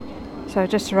So I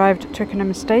just arrived at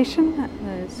Twickenham station.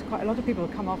 There's quite a lot of people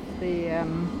come off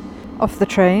the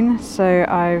train, so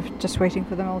I'm just waiting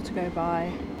for them all to go by.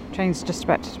 Train's just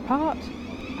about to depart,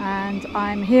 and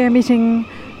I'm here meeting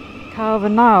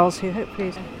Calvin Niles, who hopefully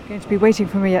is going to be waiting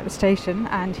for me at the station,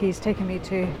 and he's taken me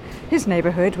to his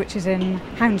neighbourhood, which is in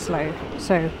Hounslow.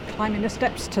 So climbing the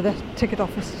steps to the ticket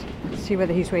office to see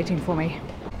whether he's waiting for me.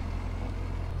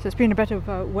 So it's been a bit of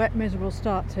a wet, miserable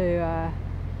start to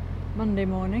Monday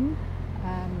morning,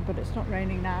 but it's not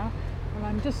raining now. And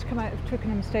I'm just come out of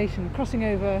Twickenham station, crossing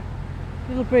over a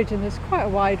little bridge, and there's quite a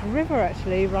wide river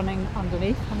actually running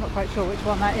underneath. I'm not quite sure which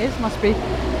one that is. Must be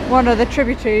one of the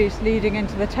tributaries leading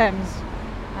into the Thames.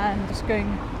 And just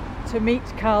going to meet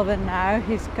Calvin now.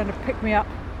 He's going to pick me up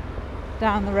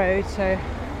down the road, so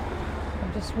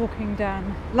I'm just walking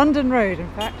down London Road,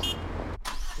 in fact.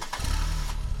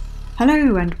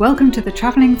 Hello and welcome to the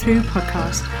Travelling Through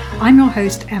podcast. I'm your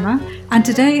host Emma, and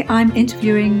today I'm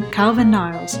interviewing Calvin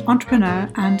Niles, entrepreneur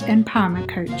and empowerment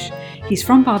coach. He's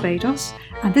from Barbados,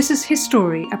 and this is his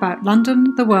story about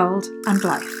London, the world and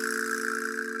life.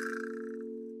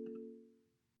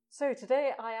 So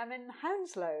today I am in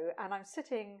Hounslow and I'm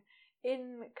sitting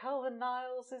in Calvin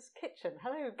Niles' kitchen.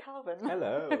 Hello, Calvin.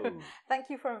 Hello.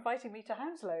 Thank you for inviting me to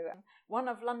Hounslow, one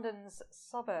of London's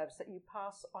suburbs that you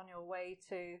pass on your way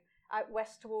to out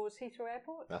west towards Heathrow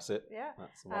Airport. That's it. Yeah.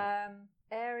 That's the one.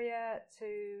 Area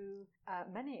to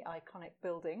many iconic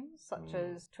buildings, such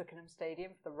as Twickenham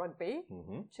Stadium for the rugby,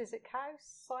 Chiswick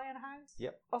House, Sion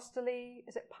House, Osterley,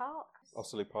 is it Park?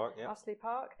 Osterley Park, yeah. Osterley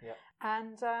Park. Yeah.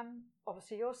 And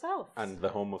obviously yourself. And the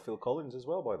home of Phil Collins as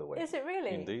well, by the way. Is it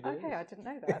really? Indeed it is. I didn't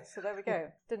know that. So there we go.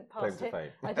 Didn't pass Claim to him.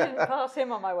 fame. I didn't pass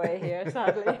him on my way here,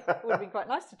 sadly. Would have been quite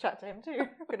nice to chat to him too.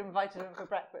 Could have invited him for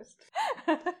breakfast.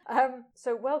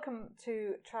 So welcome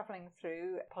to Travelling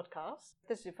Through podcast.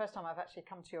 This is the first time I've actually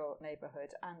come to your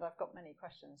neighbourhood, and I've got many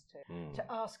questions to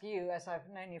ask you, as I've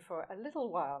known you for a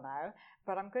little while now,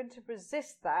 but I'm going to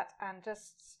resist that and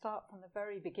just start from the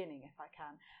very beginning if I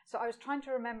can. So I was trying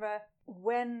to remember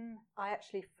when I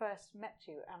actually first met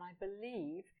you, and I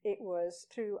believe it was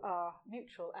through our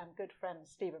mutual and good friend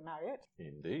Stephen Marriott.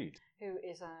 Indeed. Who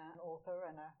is an author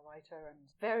and a writer and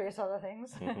various other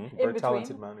things. Very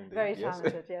talented man indeed. Very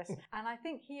talented, yes. And I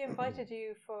think he invited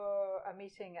you for a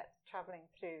meeting at Travelling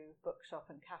Through Bookshop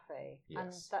and Cafe. Yes.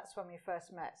 And that's when we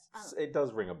first met. It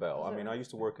does ring a bell. I mean, I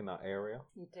used to work in that area.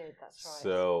 You did, that's right.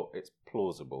 So it's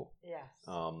plausible. Yes.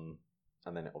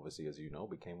 And then it obviously, as you know,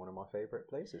 became one of my favourite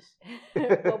places.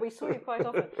 Well, we saw you quite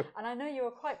often. And I know you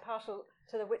were quite partial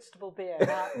to the Whitstable beer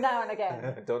now and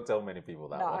again. Don't tell many people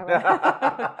that one. I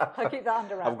won't. I'll keep that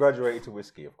under wraps. I've graduated to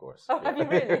whiskey, of course. Oh, have you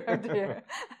really? Oh dear.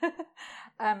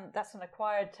 That's an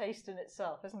acquired taste in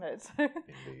itself, isn't it?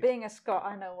 Indeed. Being a Scot,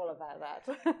 I know all about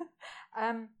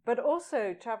that. But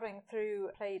also, Travelling Through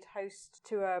played host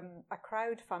to a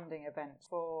crowdfunding event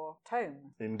for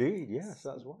Tome. Indeed, yes,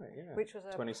 that's right. Yeah, which was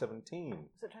 2017.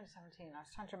 Was it 2017? I was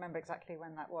trying to remember exactly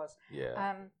when that was.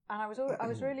 Yeah. And I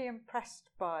was really impressed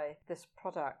by this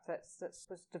product that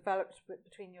was developed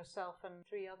between yourself and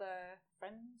three other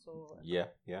friends or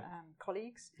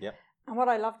colleagues. Yeah. And what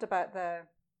I loved about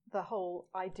the whole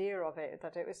idea of it,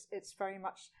 that it's very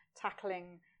much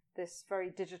tackling this very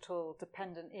digital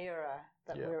dependent era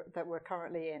that we're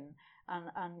currently in,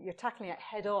 and you're tackling it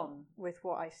head on with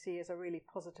what I see as a really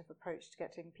positive approach to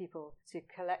getting people to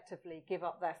collectively give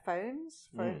up their phones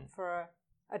for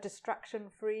a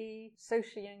distraction-free,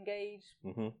 socially engaged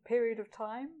period of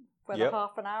time, whether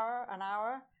half an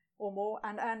hour or more,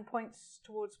 and earn points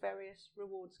towards various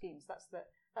reward schemes.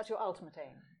 That's your ultimate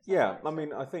aim. Yeah, right? I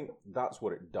mean, I think that's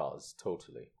what it does,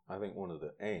 totally. I think one of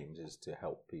the aims is to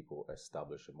help people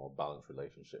establish a more balanced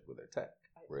relationship with their tech,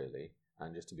 really,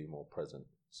 and just to be more present.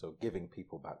 So giving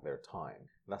people back their time,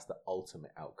 that's the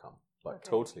ultimate outcome. But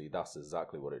totally, that's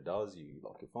exactly what it does. You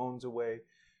lock your phones away,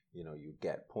 you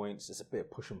get points. There's a bit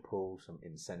of push and pull, some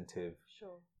incentive.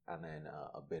 Sure. And then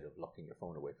a bit of locking your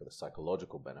phone away for the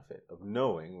psychological benefit of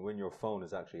knowing when your phone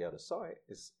is actually out of sight,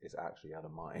 it's actually out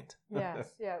of mind.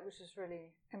 Yes, which is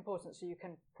really important, so you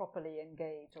can properly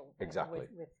engage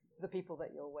with the people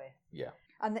that you're with. Yeah.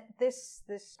 And this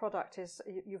product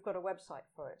you've got a website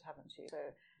for it, haven't you? So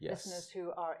yes. Listeners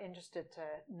who are interested to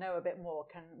know a bit more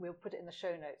we'll put it in the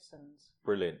show notes and.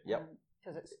 Brilliant. Yep.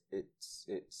 Because it's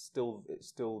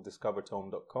still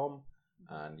discovertome.com,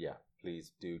 and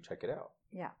please do check it out.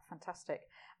 Yeah, fantastic.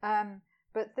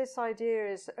 But this idea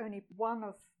is only one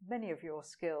of many of your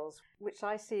skills, which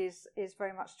I see is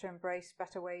very much to embrace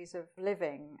better ways of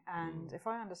living. And if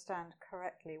I understand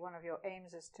correctly, one of your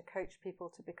aims is to coach people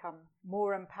to become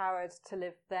more empowered to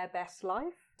live their best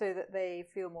life so that they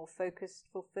feel more focused,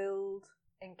 fulfilled,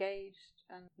 engaged,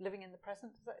 living in the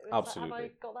present. Absolutely. Have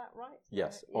I got that right?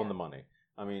 Yes, on the money.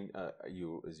 I mean,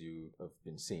 as you have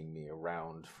been seeing me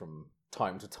around from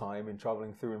time to time in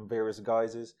traveling through in various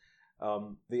guises,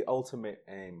 the ultimate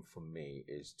aim for me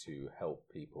is to help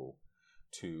people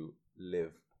to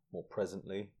live more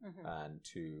presently and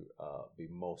to be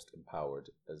most empowered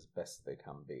as best they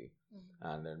can be.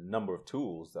 And there are a number of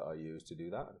tools that I use to do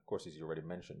that. Of course, as you already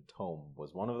mentioned, Tome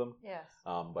was one of them. Yes.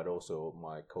 But also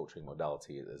my coaching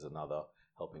modality is another,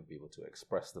 helping people to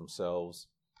express themselves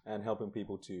and helping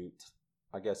people to,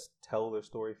 I guess, tell their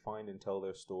story, find and tell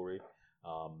their story.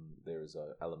 There's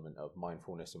an element of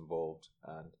mindfulness involved,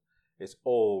 and it's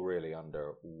all really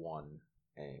under one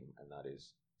aim, and that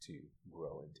is to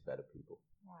grow into better people.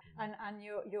 Right. And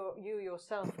you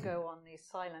yourself go on these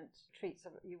silent retreats. I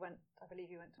believe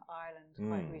you went to Ireland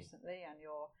quite recently, and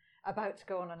you're about to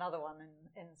go on another one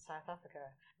in South Africa,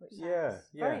 which sounds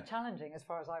very challenging as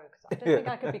far as I was concerned. I don't think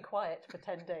I could be quiet for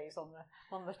 10 days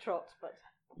on the trot, but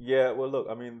yeah. Well, look,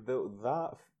 I mean,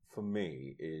 that for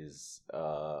me is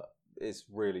it's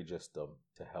really just to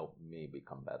help me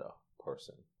become a better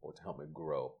person, or to help me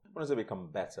grow. When I say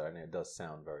become better, and it does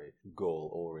sound very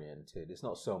goal oriented, it's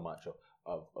not so much of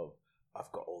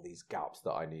I've got all these gaps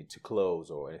that I need to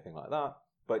close or anything like that.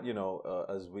 But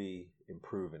as we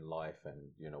improve in life, and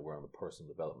we're on the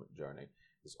personal development journey,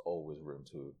 there's always room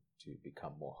to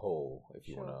become more whole, if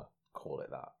you want to call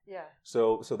it that. Yeah.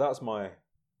 So that's my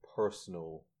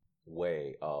personal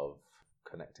way of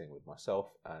connecting with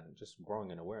myself and just growing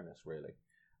in awareness, really.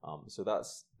 So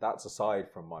that's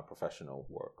aside from my professional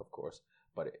work, of course,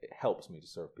 but it helps me to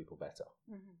serve people better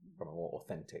from a more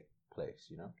authentic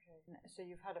place, Okay. So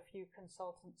you've had a few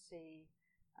consultancies,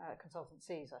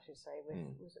 I should say,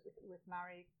 with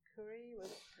Marie Curie was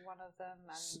one of them.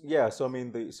 And yeah. So I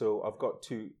mean, I've got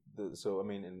two.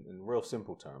 In real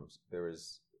simple terms, there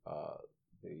is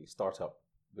the startup,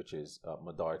 which is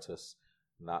Modaritas,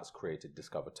 and that's created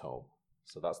Discover Tome.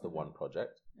 So that's the one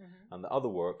project. And the other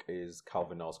work is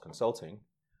Calvin Knowles Consulting,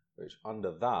 which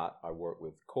under that I work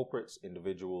with corporates,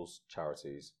 individuals,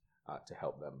 charities to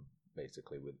help them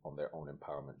basically on their own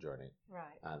empowerment journey.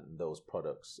 Right. And those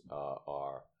products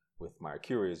are with Marie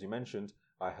Curie, as you mentioned.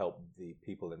 I help the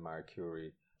people in Marie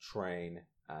Curie train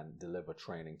and deliver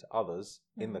training to others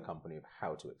in the company of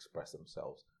how to express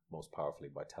themselves most powerfully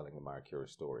by telling the Marie Curie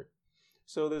story.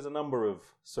 So there's a number of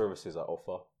services I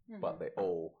offer, but they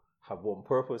all have one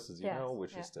purpose, as you know,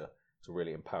 which is to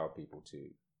really empower people to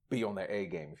be on their A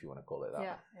game, if you want to call it that.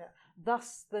 Yeah, yeah.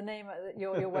 Thus the name of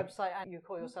your website, and you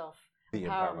call yourself The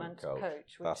Empowerment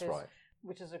Coach. Which That's right.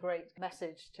 Which is a great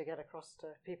message to get across to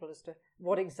people as to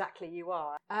what exactly you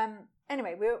are.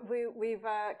 Anyway, we've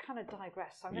kind of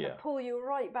digressed. So I'm going to pull you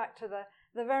right back to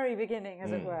the very beginning,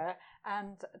 as it were,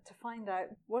 and to find out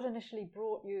what initially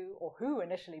brought you, or who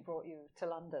initially brought you to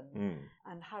London,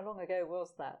 and how long ago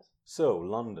was that? So,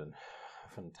 London,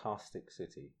 fantastic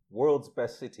city. World's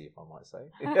best city, if I might say.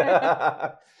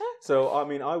 So, I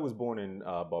mean, I was born in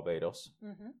Barbados.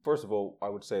 First of all, I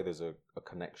would say there's a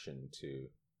connection to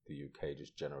the UK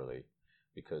just generally,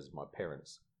 because my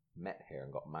parents met here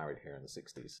and got married here in the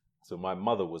 60s. So my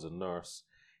mother was a nurse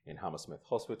in Hammersmith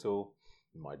Hospital.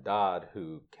 My dad,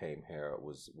 who came here,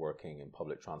 was working in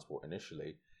public transport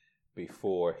initially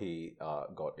before he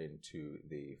got into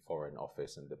the Foreign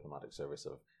Office and Diplomatic Service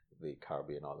of the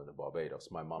Caribbean island of Barbados.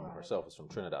 My mum herself is from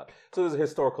Trinidad. So there's a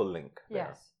historical link there.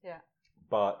 Yes, yeah.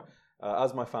 But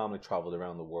as my family traveled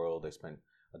around the world, they spent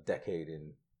a decade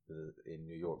in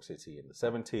New York City in the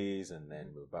 70s, and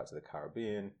then moved back to the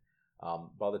Caribbean.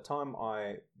 By the time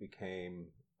I became,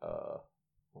 I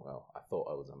thought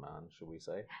I was a man, should we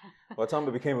say? By the time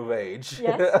I became of age,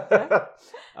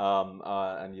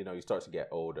 and you start to get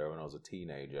older. When I was a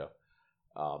teenager,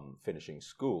 finishing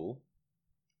school,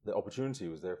 the opportunity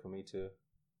was there for me to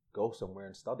go somewhere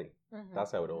and study.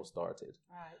 That's how it all started.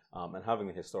 Right. And having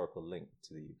a historical link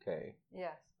to the UK,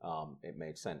 it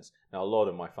made sense. Now, a lot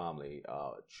of my family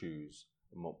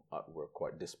we're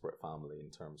quite disparate family in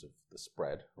terms of the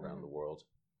spread around the world.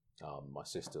 My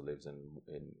sister lives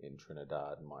in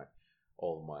Trinidad, and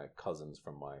all my cousins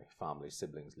from my family,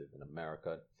 siblings, live in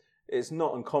America. It's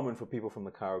not uncommon for people from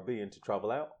the Caribbean to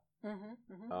travel out.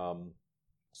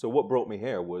 So what brought me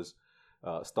here was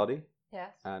study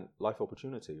and life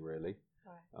opportunity, really.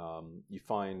 Right. You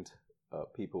find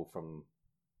people from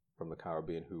the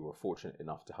Caribbean who were fortunate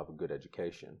enough to have a good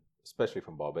education, especially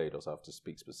from Barbados. I have to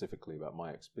speak specifically about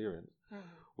my experience,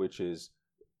 which is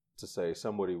to say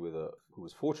somebody who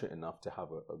was fortunate enough to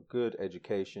have a good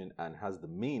education and has the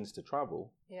means to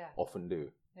travel often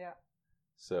do. Yeah.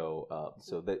 So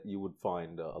that you would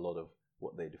find a lot of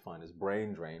what they define as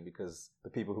brain drain, because the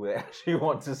people who actually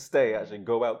want to stay actually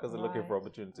go out because they're looking for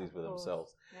opportunities for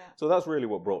themselves. Yeah. So that's really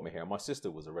what brought me here. My sister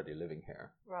was already living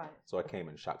here. Right. So I came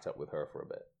and shacked up with her for a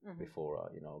bit before I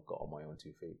got on my own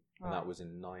 2 feet. And that was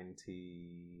in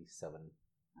 97,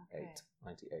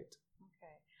 98.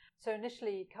 Okay. So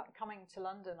initially coming to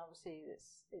London, obviously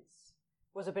it's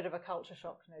was a bit of a culture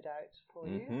shock, no doubt, for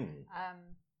you.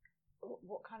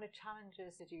 What kind of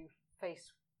challenges did you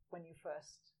face when you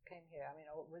first came here? I mean,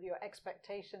 were your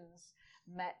expectations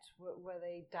met? Were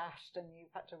they dashed and you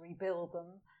had to rebuild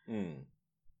them?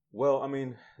 Well, I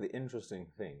mean, the interesting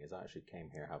thing is I actually came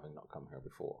here having not come here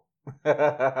before.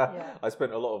 I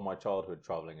spent a lot of my childhood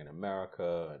traveling in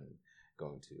America and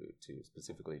going to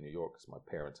specifically New York because my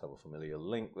parents have a familial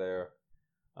link there.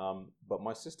 But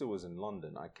my sister was in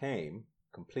London. I came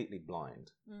completely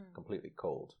blind, completely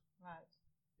cold. Right.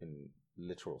 In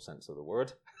literal sense of the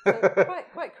word. So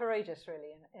quite courageous,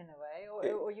 really, in a way,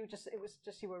 or you just it was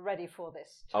just you were ready for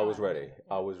this challenge. I was ready.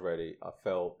 Yeah. I was ready. I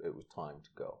felt it was time to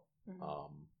go,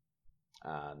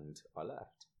 and I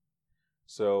left.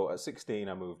 So at 16,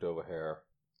 I moved over here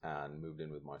and moved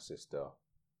in with my sister,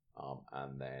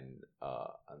 and then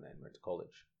went to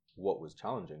college. What was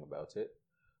challenging about it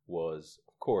was,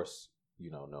 of course,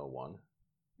 you know no one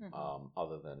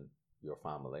other than your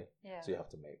family. Yeah. So you have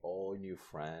to make all new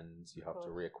friends. You have to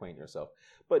reacquaint yourself.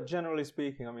 But generally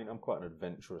speaking, I mean, I'm quite an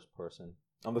adventurous person.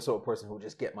 I'm the sort of person who will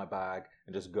just get my bag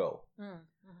and just go.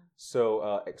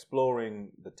 So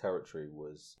exploring the territory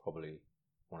was probably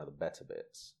one of the better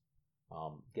bits.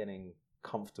 Getting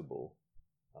comfortable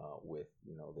with,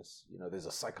 this, there's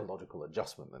a psychological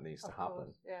adjustment that needs to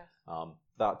happen. Yes.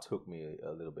 That took me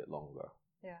a little bit longer.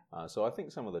 Yeah. So I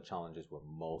think some of the challenges were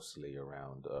mostly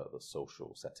around the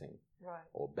social setting,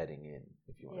 or bedding in,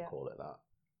 if you want to call it that.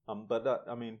 But that,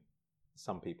 I mean,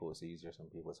 some people it's easier, some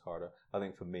people it's harder. I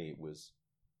think for me it was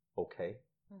okay.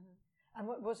 And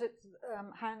what was it,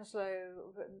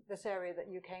 Hounslow, this area that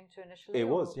you came to initially? It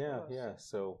was, yeah.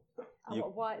 So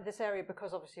why this area?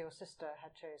 Because obviously your sister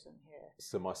had chosen here.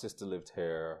 So my sister lived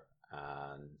here,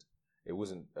 and it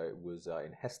wasn't. It was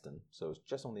in Heston, so it's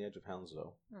just on the edge of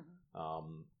Hounslow.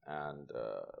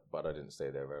 But I didn't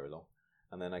stay there very long.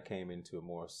 And then I came into a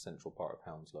more central part of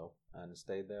Hounslow and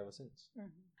stayed there ever since.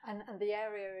 And the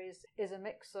area is a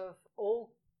mix of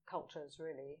all cultures,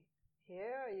 really.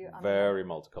 Here, very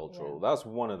multicultural. That's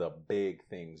one of the big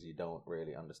things you don't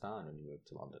really understand when you move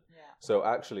to London. Yeah. So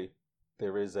actually,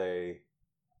 there is a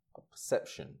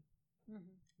perception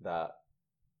that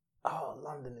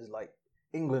London is like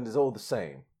England is all the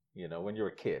same. When you're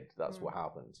a kid, that's what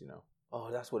happens. Oh,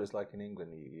 that's what it's like in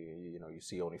England. You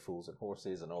see Only Fools and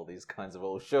Horses and all these kinds of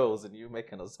old shows, and you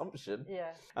make an assumption.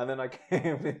 Yeah. And then I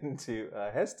came into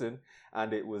Heston,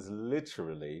 and it was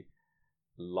literally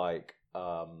like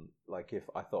if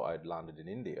I thought I'd landed in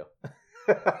India.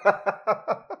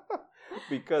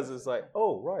 Because it's like,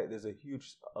 oh right, there's a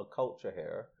huge culture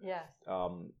here. Yes.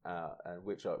 And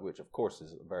which of course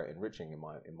is very enriching in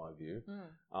my view.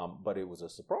 But it was a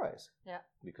surprise. Yeah.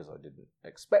 Because I didn't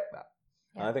expect that.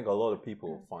 Yeah. And I think a lot of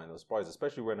people find that surprise,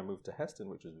 especially when I moved to Heston,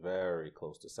 which was very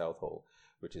close to Southall,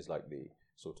 which is like the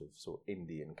sort of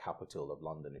Indian capital of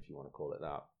London, if you want to call it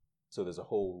that. So there's a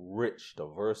whole rich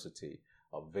diversity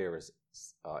of various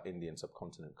Indian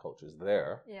subcontinent cultures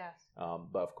there. Yes.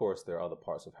 But of course, there are other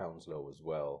parts of Hounslow as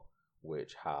well,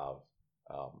 which have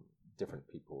different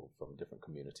people from different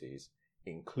communities,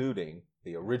 including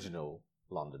the original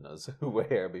Londoners who were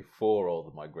here before all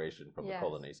the migration from the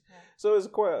colonies. Yeah. So it's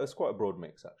quite a broad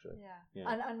mix, actually.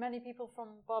 Yeah. And many people from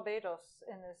Barbados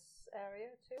in this area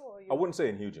too? Or I wouldn't say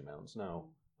in huge amounts, no.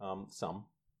 Some.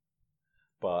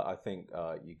 But I think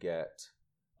you get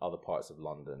other parts of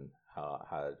London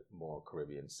had more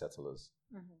Caribbean settlers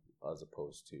as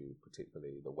opposed to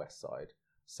particularly the west side.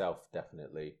 South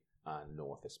definitely, and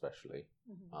north especially.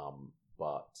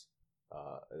 But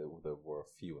there were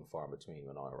few and far between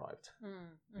when I arrived.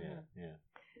 Yeah.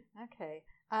 Okay.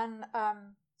 And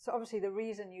so obviously the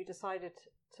reason you decided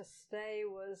to stay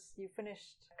was you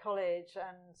finished college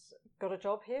and got a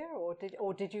job here,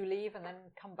 or did you leave and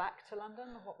then come back to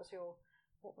London? What was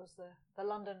the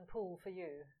London pull for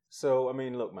you? So, I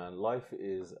mean, look, man, life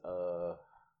is a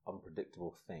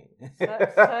unpredictable thing.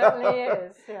 Certainly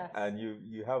is, yes. And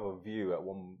you have a view at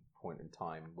one point in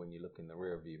time when you look in the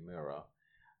rear view mirror,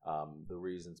 the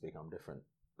reasons become different.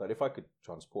 But if I could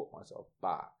transport myself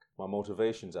back, my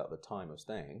motivations at the time of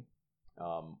staying,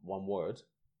 one word,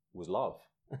 was love.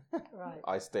 Right.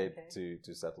 I stayed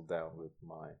to settle down with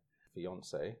my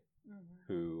fiancée,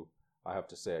 who... I have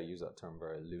to say I use that term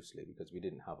very loosely because we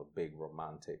didn't have a big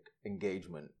romantic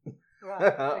engagement.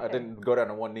 Right. Okay. I didn't go down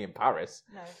on one knee in Paris.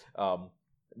 No.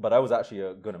 But I was actually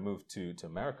going to move to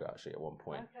America actually at one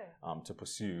point Okay. to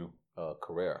pursue a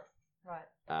career, Right.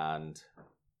 and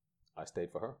I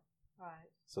stayed for her. Right.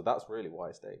 So that's really why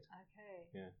I stayed. Okay.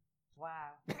 Yeah.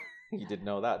 Wow. You didn't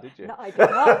know that, did you? No, I did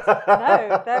not.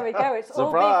 No, there we go. It's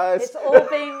Surprise!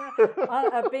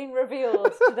 all being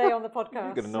revealed today on the podcast.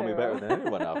 You're going to know me better than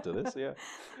anyone after this, yeah.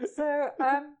 So,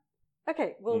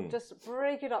 okay, we'll just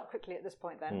break it up quickly at this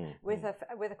point then with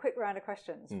a quick round of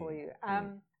questions for you.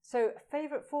 So,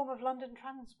 favourite form of London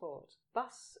transport?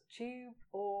 Bus, tube,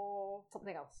 or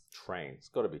something else? Train. It's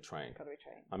got to be train. Got to be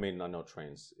train. I mean, I know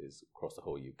trains is across the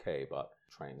whole UK, but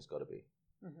train's got to be.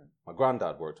 Mm-hmm. My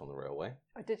granddad worked on the railway.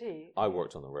 Oh, did he? I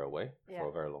worked on the railway for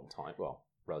a very long time. Well,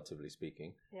 relatively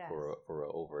speaking, yes. for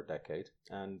over a decade.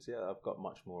 And yeah, I've got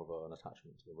much more of an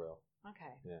attachment to the rail.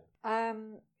 Okay. Yeah.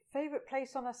 Favourite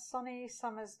place on a sunny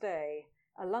summer's day?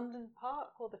 A London park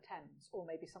or the Thames? Or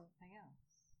maybe something else?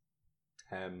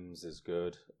 Thames is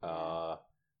good. I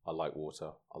like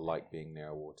water. I like being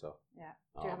near water. Yeah.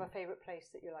 Do you have a favourite place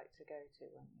that you like to go to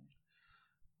on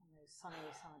those sunny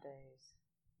summer days?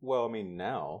 Well, I mean,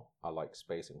 now I like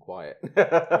space and quiet.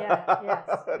 Yes.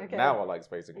 Okay. Now I like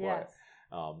space and quiet. Yes.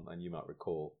 And you might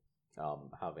recall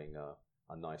having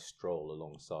a nice stroll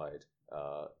alongside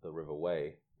the River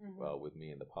Wey with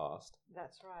me in the past.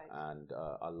 That's right. And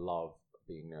I love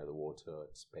being near the water,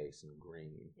 space and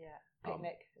green. Yeah,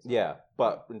 picnic. Yeah,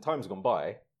 but in times gone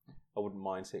by, I wouldn't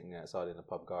mind sitting outside in a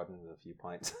pub garden with a few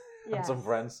pints and some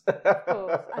friends. Of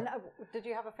course. And did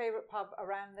you have a favourite pub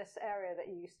around this area that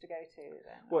you used to go to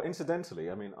then? Well, incidentally,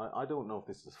 I mean, I don't know if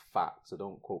this is fact, so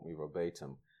don't quote me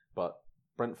verbatim, but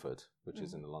Brentford, which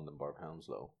is in the London Borough of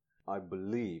Hounslow, I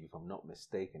believe, if I'm not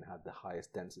mistaken, had the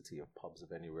highest density of pubs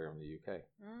of anywhere in the UK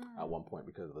at one point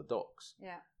because of the docks.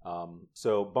 Yeah.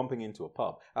 So bumping into a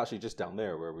pub, actually just down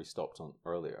there where we stopped on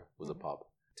earlier was a pub.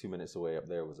 2 minutes away up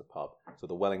there was a pub. So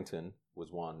the Wellington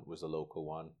was a local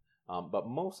one. But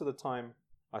most of the time,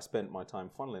 I spent my time,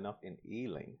 funnily enough, in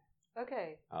Ealing.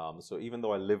 Okay. So even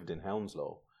though I lived in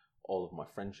Hounslow, all of my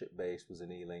friendship base was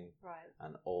in Ealing, right?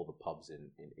 And all the pubs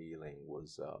in Ealing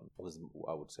was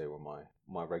I would say were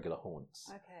my regular haunts.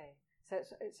 Okay,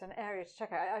 so it's an area to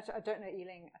check out. I don't know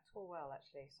Ealing at all well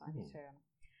actually, so I need to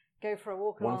go for a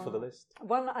walk along. One for the list.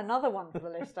 Another one for the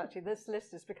list actually. This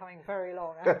list is becoming very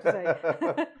long, I have to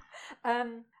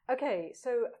say. Okay,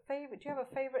 so do you have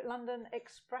a favourite London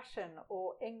expression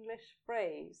or English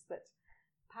phrase that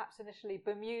perhaps initially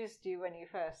bemused you when you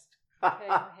first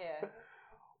came here?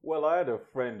 Well, I had a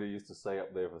friend who used to say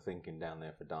up there for thinking, down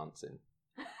there for dancing.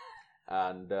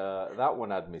 And that one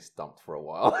had me stumped for a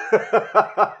while.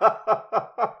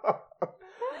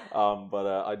 But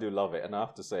I do love it. And I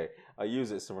have to say, I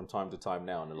use it from time to time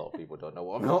now, and a lot of people don't know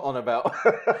what I'm on about.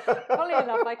 Funnily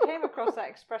enough, I came across that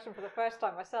expression for the first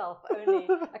time myself only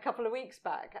a couple of weeks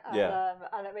back. And,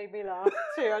 and it made me laugh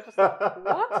too. I just thought,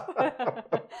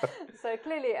 what? So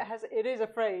clearly it is a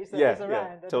phrase that is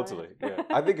around. Yeah, totally. Yeah.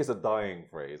 I think it's a dying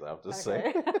phrase, I have to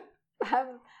say.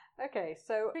 Okay,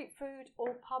 so street food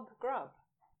or pub grub?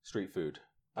 Street food.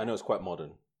 I know it's quite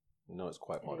modern.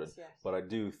 But I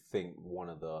do think one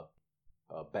of the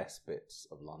best bits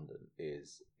of London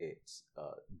is its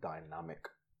dynamic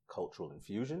cultural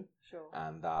infusion. Sure.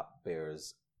 And that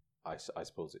bears, I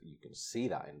suppose that you can see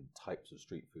that in types of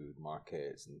street food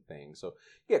markets and things. So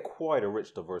you get quite a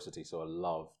rich diversity. So I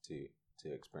love to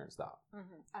experience that.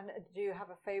 Mm-hmm. And do you have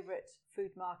a favourite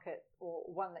food market or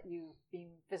one that you've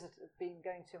been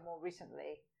going to more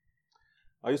recently?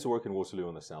 I used to work in Waterloo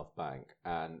on the South Bank,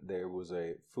 and there was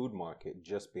a food market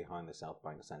just behind the South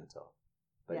Bank Centre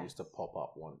that used to pop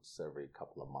up once every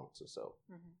couple of months or so.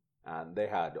 Mm-hmm. And they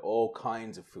had all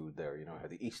kinds of food there. You know, we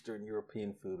had the Eastern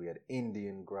European food, we had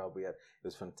Indian grub, it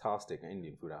was fantastic.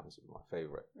 Indian food happens to be my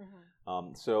favourite.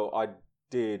 Mm-hmm. So I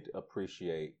did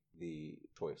appreciate the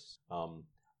choice.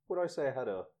 Would I say I had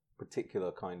a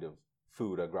particular kind of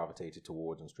food I gravitated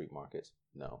towards in street markets?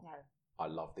 No. I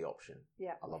love the option.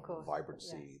 Yeah, I love the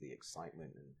vibrancy, the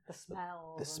excitement, and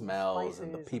the smells,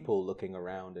 and the people looking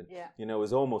around, and you know, it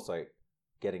was almost like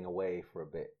getting away for a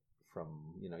bit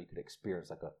from, you know, you could experience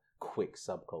like a quick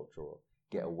subculture or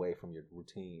get away from your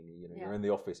routine. You know, you're in the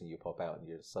office and you pop out and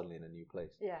you're suddenly in a new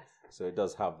place. Yes. So it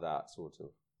does have that sort of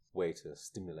way to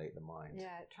stimulate the mind.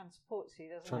 Yeah, it transports you,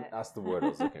 doesn't it? That's the word I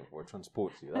was looking for.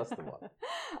 Transports you. That's the one.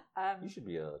 You should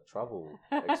be a travel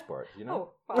expert, you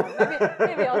know? Oh, well,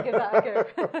 maybe I'll give that a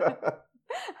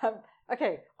go.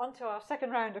 Okay, on to our second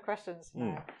round of questions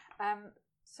now.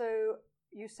 So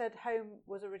you said home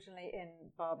was originally in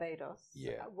Barbados.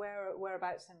 Yeah.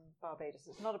 Whereabouts in Barbados?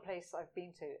 It's not a place I've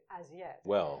been to as yet.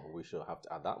 Well, we shall have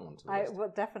to add that one to the list.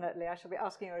 Well, definitely. I shall be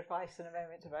asking your advice in a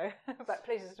moment about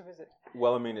places to visit.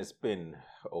 Well, I mean, it's been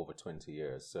over 20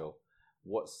 years, so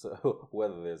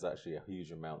whether there's actually a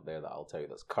huge amount there that I'll tell you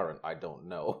that's current, I don't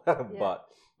know.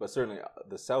 but certainly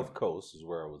the South Coast is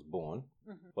where I was born.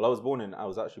 Mm-hmm. Well, I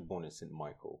was actually born in St.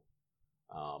 Michael,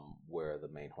 where the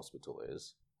main hospital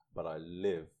is. But I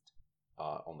lived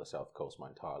on the South Coast my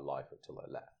entire life until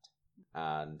I left.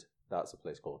 And that's a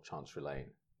place called Chancery Lane.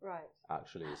 Right.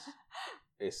 Actually,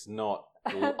 it's not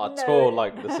at all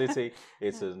like the city.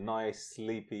 It's a nice,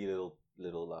 sleepy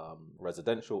little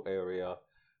residential area,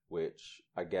 which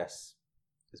I guess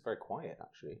is very quiet,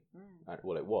 actually.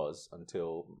 Well, it was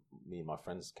until me and my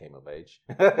friends came of age.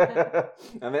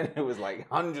 And then it was like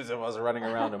hundreds of us running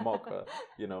around in Mocha,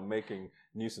 making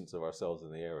nuisance of ourselves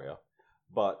in the area.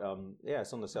 But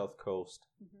it's on the South Coast,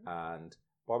 and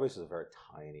Barbados is a very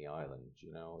tiny island.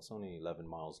 It's only 11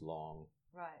 miles long,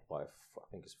 right? By I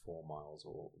think it's 4 miles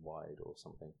or wide or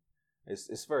something.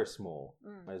 It's very small.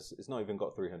 It's not even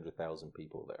got 300,000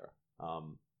 people there.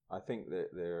 I think that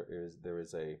there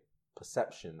is a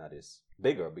perception that is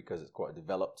bigger because it's quite a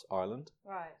developed island.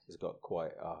 Right. It's got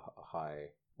quite a high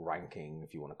ranking,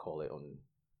 if you want to call it, on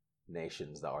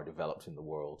nations that are developed in the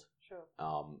world. Sure.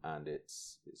 And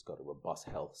it's got a robust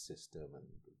health system and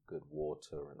good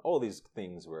water and all these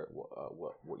things where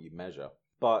what you measure.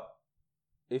 But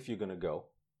if you're going to go,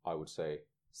 I would say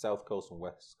South Coast and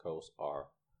West Coast are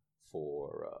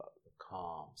for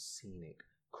calm, scenic,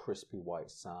 crispy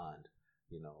white sand,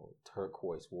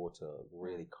 turquoise water,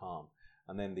 really calm.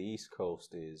 And then the East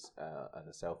Coast and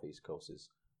the Southeast Coast is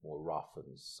more rough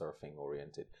and surfing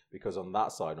oriented, because on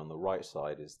that side, on the right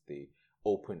side, is the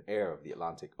open air of the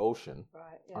Atlantic Ocean,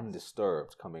 right, yes.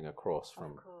 Undisturbed, coming across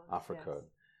from Africa. Yes.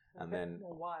 And then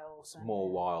more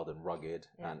wild and rugged,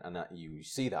 and that you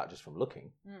see that just from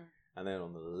looking. And then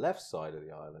on the left side of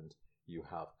the island, you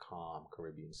have calm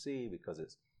Caribbean Sea, because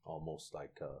it's almost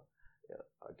like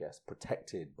I guess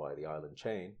protected by the island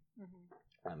chain,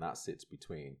 and that sits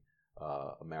between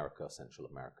America, Central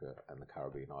America, and the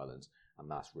Caribbean islands, and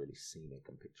that's really scenic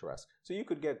and picturesque. So you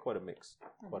could get quite a mix.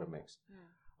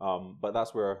 But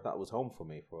that was home for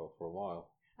me for a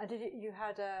while. And did you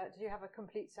have a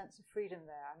complete sense of freedom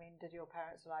there? I mean, did your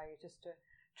parents allow you just to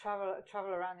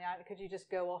travel around the island? Could you just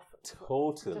go off?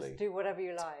 Totally. Just do whatever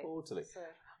you like. Totally. So.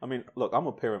 I mean, look, I'm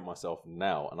a parent myself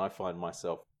now, and I find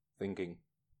myself thinking,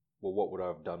 well, what would I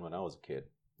have done when I was a kid?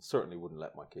 Certainly wouldn't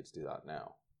let my kids do that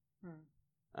now.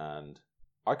 And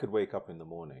I could wake up in the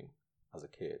morning as a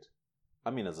kid. I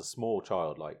mean, as a small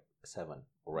child, like 7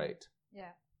 or 8.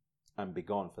 Yeah. And be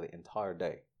gone for the entire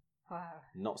day. Wow.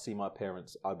 Not see my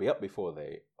parents. I'd be up before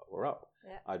they were up.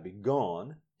 Yeah. I'd be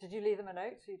gone. Did you leave them a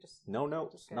note? So you just No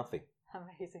notes, nothing.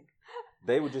 Amazing.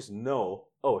 They would just know,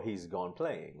 oh, he's gone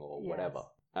playing or whatever.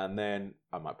 And then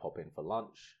I might pop in for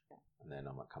lunch, and then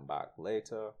I might come back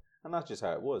later. And that's just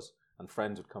how it was. And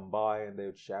friends would come by and they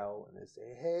would shout and they'd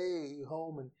say, hey, you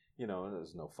home? And,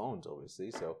 there's no phones,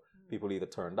 obviously. So people either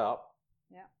turned up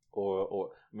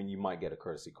or I mean, you might get a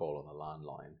courtesy call on the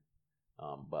landline.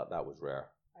 But that was rare.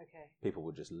 Okay. People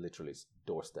would just literally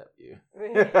doorstep you.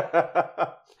 Really?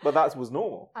 But that was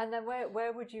normal. And then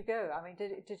where would you go? I mean,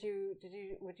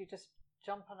 would you just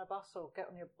jump on a bus or get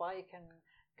on your bike and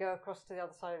go across to the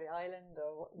other side of the island,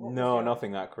 or no,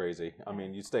 nothing that crazy. I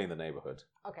mean, you'd stay in the neighborhood.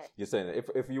 Okay. You're saying that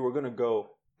if you were going to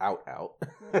go out,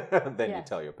 then you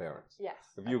tell your parents. Yes.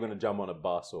 If you were going to jump on a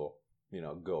bus or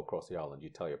go across the island, you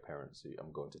tell your parents,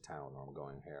 I'm going to town, or I'm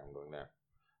going here, I'm going there.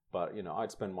 But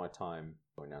I'd spend my time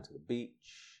going down to the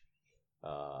beach,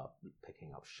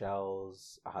 picking up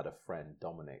shells. I had a friend,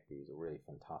 Dominic, who was a really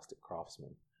fantastic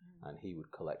craftsman, and he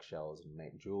would collect shells and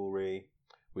make jewelry.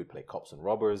 We'd play cops and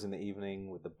robbers in the evening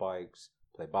with the bikes,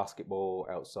 play basketball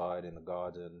outside in the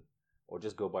garden, or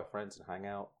just go by friends and hang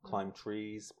out, climb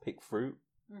trees, pick fruit.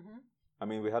 I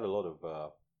mean, we had a lot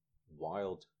of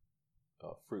wild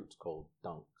fruits called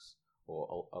dunks,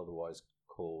 or otherwise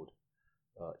called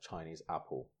Chinese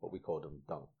apple, but we called them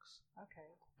dunks. Okay.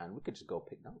 And we could just go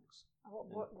pick dunks.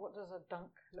 What does a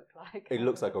dunk look like? It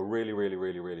looks like a really, really,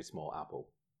 really, really small apple.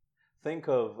 Think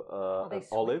of an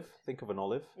olive. Think of an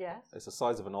olive. Yes. It's the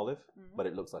size of an olive, but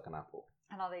it looks like an apple.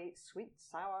 And are they sweet,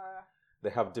 sour? They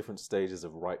have different stages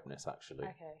of ripeness, actually.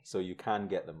 Okay. So you can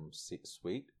get them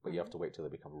sweet, but you have to wait till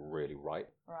they become really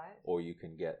ripe. Right. Or you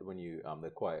can get, they're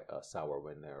quite sour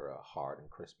when they're hard and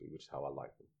crispy, which is how I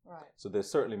like them. Right. So they're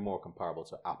certainly more comparable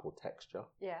to apple texture.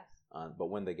 Yes.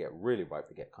 But when they get really ripe,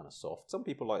 they get kind of soft. Some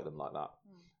people like them like that.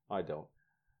 I don't.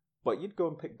 But you'd go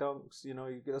and pick dunks,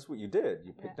 that's what you did.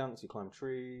 You picked Yeah. dunks, you climbed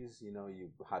trees,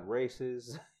 you had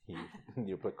races,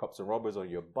 you play cops and robbers on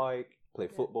your bike, play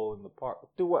football in the park,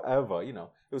 do whatever, It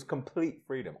was complete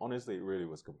freedom. Honestly, it really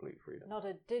was complete freedom. Not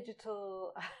a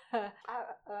digital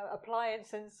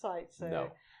appliance in sight. So.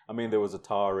 No. I mean, there was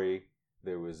Atari,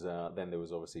 there was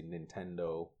obviously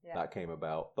Nintendo that came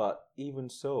about. But even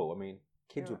so, I mean,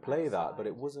 kids You're would play outside. that, but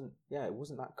it wasn't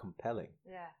that compelling.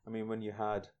 Yeah. I mean, when you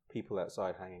had people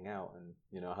outside hanging out,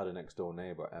 and I had a next door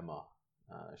neighbor, Emma.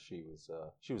 She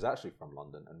was actually from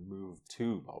London and moved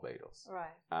to Barbados. Right.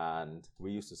 And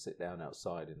we used to sit down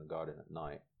outside in the garden at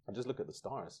night and just look at the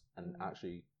stars and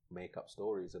actually make up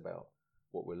stories about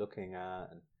what we're looking at,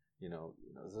 and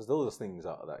there's those things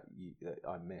that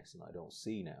I miss and I don't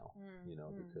see now.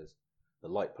 Because the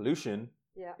light pollution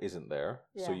isn't there,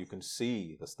 so you can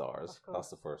see the stars. That's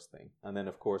the first thing. And then,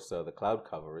 of course, the cloud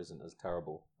cover isn't as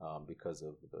terrible because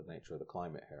of the nature of the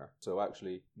climate here. So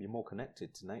actually, you're more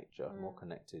connected to nature, more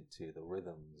connected to the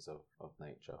rhythms of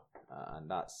nature. And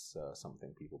that's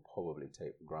something people probably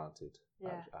take for granted,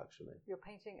 actually. You're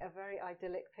painting a very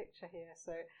idyllic picture here.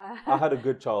 So I had a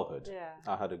good childhood. Yeah.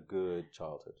 I had a good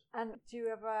childhood. And do you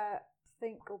ever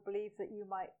think or believe that you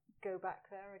might go back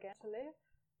there again to live?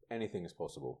 Anything is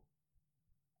possible.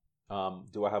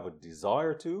 Do I have a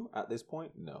desire to at this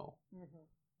point? No.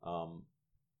 Mm-hmm.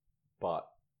 But,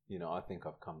 I think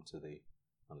I've come to the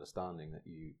understanding that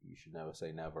you should never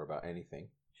say never about anything.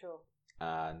 Sure.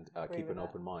 And keep an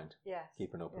open mind. Yes.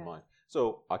 Keep an open mind.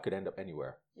 So I could end up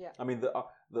anywhere. Yeah. I mean,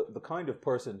 the kind of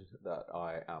person that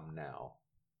I am now,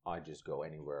 I just go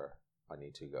anywhere I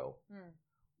need to go,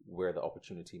 where the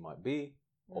opportunity might be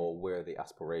or where the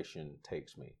aspiration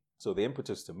takes me. So the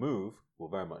impetus to move will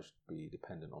very much be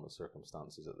dependent on the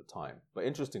circumstances at the time. But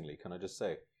interestingly, can I just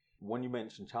say, when you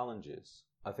mention challenges,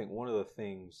 I think one of the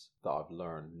things that I've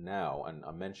learned now, and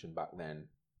I mentioned back then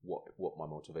what my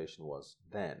motivation was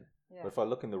then, but if I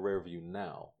look in the rear view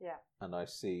now and I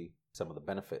see some of the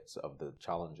benefits of the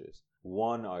challenges,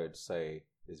 one I would say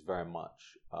is very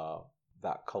much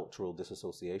that cultural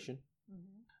disassociation.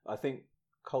 Mm-hmm. I think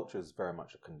culture is very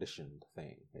much a conditioned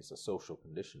thing. It's a social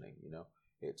conditioning,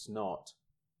 It's not,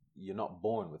 you're not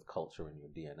born with culture in your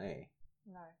DNA.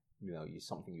 No. It's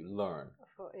something you learn.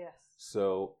 Of course, yes.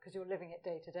 So, because you're living it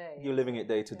day to day. You're living it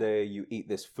day to day. You eat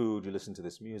this food, you listen to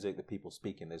this music, the people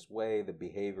speak in this way, the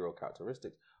behavioral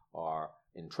characteristics are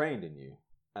entrained in you.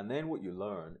 And then what you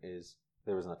learn is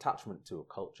there is an attachment to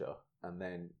a culture, and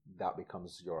then that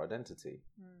becomes your identity.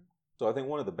 So I think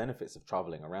one of the benefits of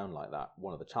traveling around like that,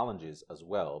 one of the challenges as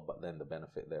well, but then the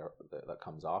benefit there that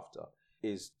comes after,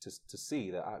 is to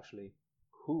see that actually,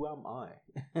 who am I?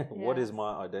 What is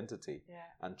my identity? Yeah.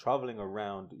 And traveling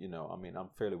around, I'm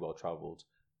fairly well traveled,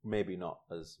 maybe not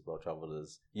as well traveled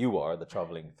as you are, the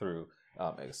traveling through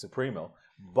Supremo,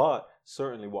 but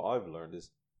certainly what I've learned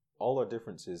is all our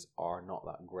differences are not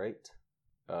that great.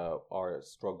 Our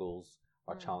struggles,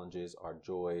 our challenges, our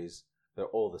joys, they're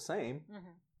all the same,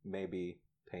 maybe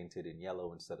painted in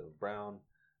yellow instead of brown,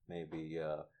 maybe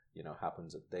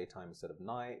happens at daytime instead of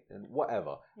night, and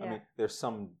whatever. Yeah. I mean, there's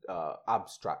some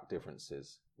abstract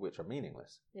differences which are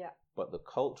meaningless. Yeah. But the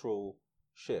cultural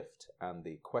shift and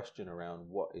the question around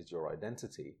what is your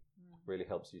identity really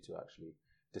helps you to actually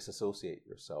disassociate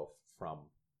yourself from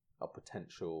a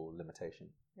potential limitation.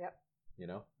 Yep.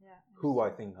 Yeah. Who I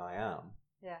think I am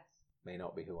may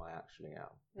not be who I actually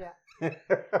am. Yeah.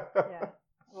 Yeah.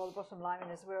 Well, the bottom line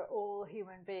is we're all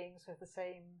human beings with the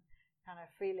same kind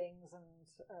of feelings and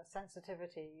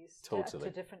sensitivities to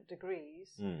different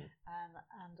degrees, and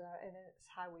it's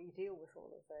how we deal with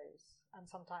all of those. And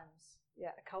sometimes,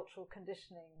 cultural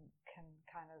conditioning can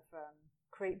kind of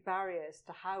create barriers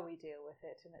to how we deal with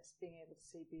it, and it's being able to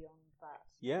see beyond that.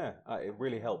 Yeah, it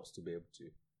really helps to be able to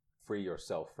free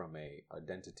yourself from a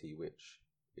identity which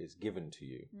is given to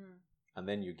you, and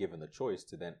then you're given the choice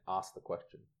to then ask the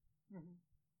question.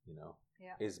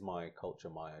 Is my culture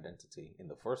my identity in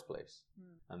the first place?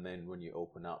 And then when you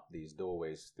open up these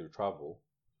doorways through travel,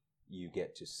 you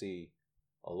get to see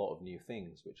a lot of new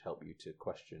things which help you to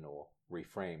question or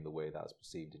reframe the way that's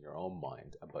perceived in your own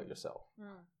mind about yourself.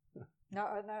 No,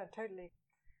 totally.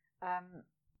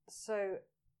 So,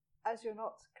 as you're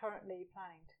not currently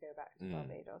planning to go back to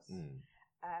Barbados,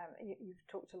 you've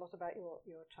talked a lot about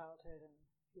your childhood and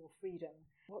your freedom.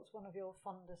 What's one of your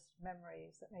fondest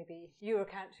memories that maybe you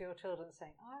recount to your children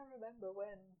saying, I remember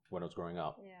when I was growing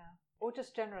up? Yeah. Or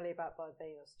just generally about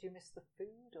Barbados. Do you miss the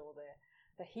food or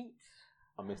the heat?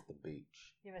 I miss the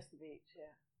beach. You miss the beach,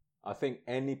 yeah. I think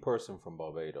any person from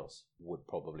Barbados would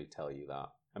probably tell you that.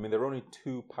 I mean, there are only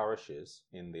 2 parishes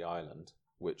in the island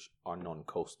which are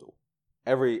non-coastal.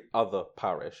 every other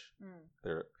parish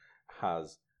there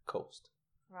has coast.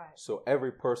 Right. So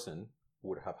every person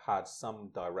would have had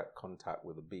some direct contact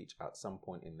with the beach at some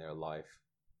point in their life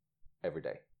every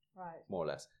day. Right. More or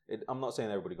less. I'm not saying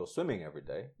everybody goes swimming every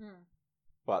day,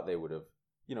 but they would have,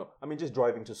 just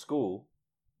driving to school,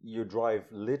 you drive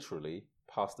literally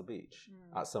past the beach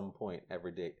at some point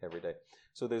every day.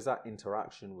 So there's that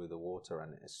interaction with the water,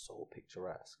 and it's so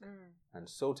picturesque and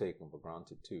so taken for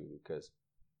granted too, because,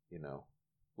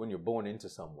 when you're born into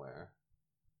somewhere,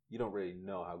 you don't really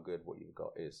know how good what you've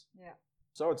got is. Yeah.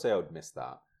 So I would say I would miss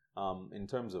that. In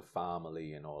terms of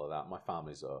family and all of that, my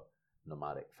family's a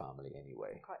nomadic family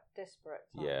anyway. Quite disparate.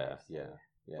 Yeah.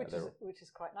 Which is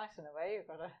quite nice in a way. You've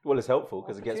got a Well, it's helpful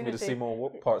because it gets me to see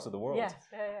more parts of the world. Yes,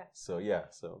 yeah.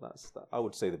 So that's that. I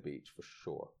would say the beach for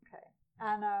sure. Okay.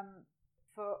 And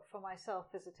for myself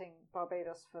visiting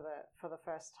Barbados for the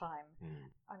first time,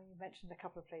 I mean, you mentioned a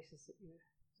couple of places that you,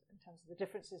 in terms of the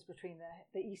differences between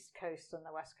the East Coast and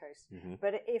the West Coast.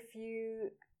 But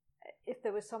if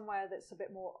there was somewhere that's a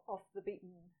bit more off the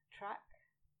beaten track,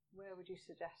 where would you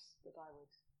suggest that I would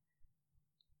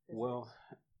visit? Well,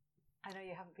 I know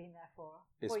you haven't been there for.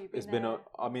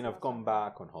 I've gone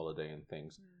back on holiday and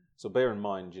things. So bear in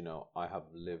mind, I have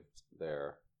lived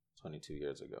there 22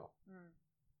 years ago.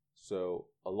 So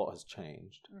a lot has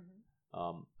changed.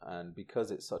 And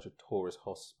because it's such a tourist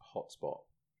hotspot,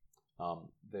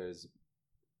 there's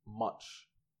much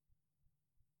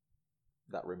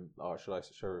that, should I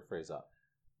rephrase that?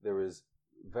 There is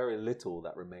very little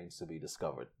that remains to be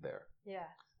discovered there. Yeah.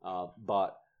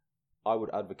 But I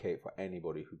would advocate for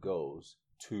anybody who goes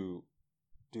to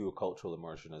do a cultural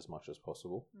immersion as much as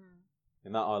possible.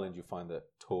 In that island, you find that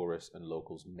tourists and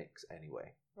locals mix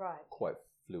anyway. Right. Quite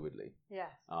fluidly. Yeah.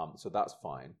 So that's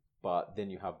fine. But then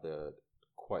you have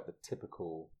quite the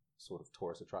typical sort of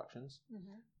tourist attractions.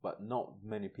 But not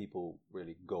many people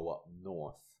really go up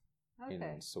north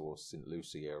in sort of St.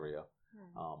 Lucie area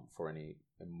for any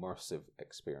immersive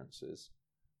experiences.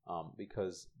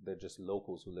 Because they're just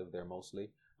locals who live there mostly.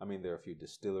 I mean, there are a few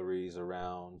distilleries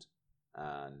around,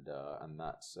 and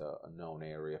that's a known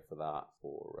area for that,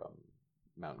 for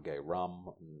Mount Gay rum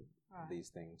and these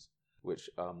things, which,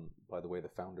 by the way, the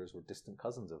founders were distant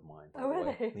cousins of mine. Oh,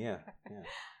 really? Yeah.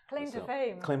 Claim to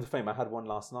fame. Claim to fame. I had one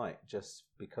last night just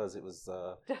because it was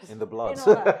in the blood.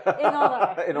 In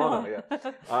honor. In honor,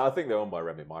 yeah. I think they're owned by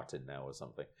Remy Martin now or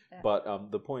something. Yeah. But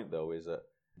the point, though, is that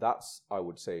that's, I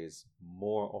would say, is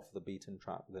more off the beaten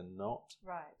track than not.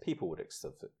 Right. People would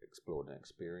explore and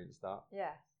experience that.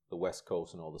 Yeah. The West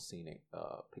Coast and all the scenic,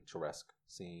 picturesque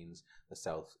scenes, the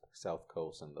South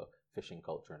Coast and the fishing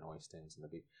culture and oysters and the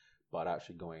beach. But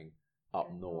actually going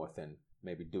up north and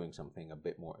maybe doing something a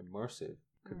bit more immersive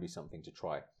could be something to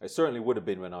try. It certainly would have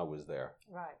been when I was there.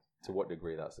 Right. To what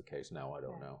degree that's the case now, I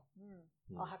don't know.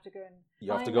 I'll have to go and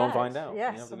You have to go and find out.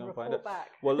 Yes, you have to go and and find out.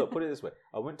 back. Well, look, put it this way.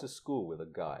 I went to school with a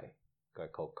guy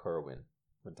called Kerwin.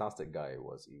 Fantastic guy he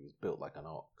was. He was built like an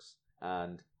ox.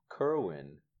 And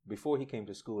Kerwin, before he came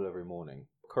to school every morning,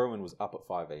 Kerwin was up at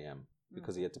 5 a.m.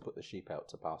 because he had to put the sheep out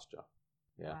to pasture.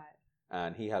 Yeah. Right.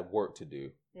 And he had work to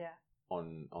do. Yeah.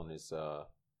 On his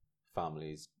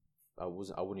family's, I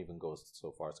wouldn't even go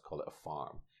so far as to call it a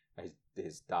farm.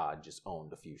 His dad just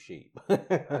owned a few sheep.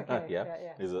 Okay, yeah.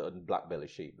 There's a black belly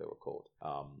sheep, they were called.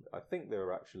 I think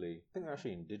they're actually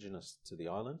indigenous to the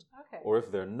island. Okay. Or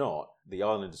if they're not, the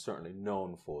island is certainly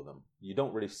known for them. You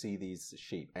don't really see these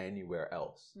sheep anywhere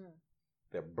else.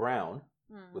 They're brown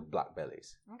with black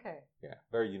bellies. Okay. Yeah,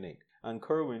 very unique. And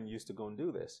Kerwin used to go and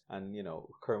do this. And,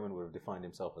 Kerwin would have defined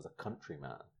himself as a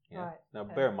countryman. Yeah? Right. Now,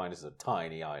 bear in mind, this is a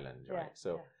tiny island, right? Yeah,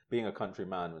 so being a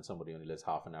countryman when somebody only lives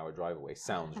half an hour drive away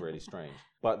sounds really strange.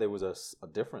 But there was a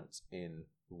difference in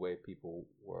the way people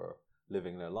were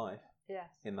living their life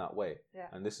in that way. Yeah.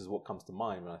 And this is what comes to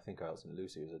mind when I think about St.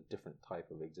 Lucie. It was a different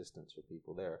type of existence for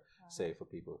people there, say for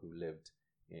people who lived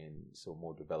in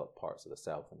more developed parts of the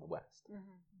south and the west.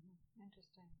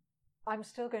 Interesting. I'm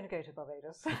still going to go to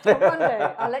Barbados one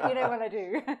day. I'll let you know when I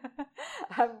do.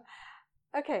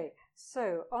 Okay,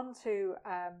 so on to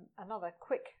another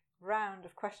quick round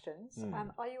of questions.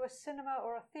 Are you a cinema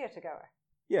or a theatre goer?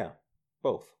 Yeah,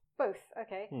 both. Both,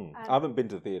 okay. I haven't been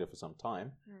to the theatre for some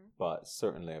time, but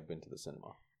certainly I've been to the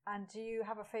cinema. And do you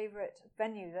have a favourite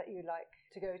venue that you like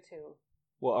to go to?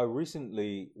 Well, I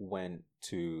recently went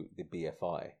to the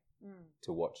BFI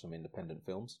to watch some independent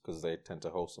films, because they tend to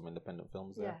host some independent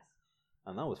films there. Yes.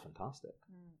 And that was fantastic.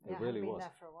 It really was. I've been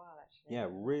there for a while, actually. Yeah,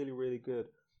 really, really good.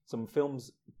 Some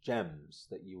films, gems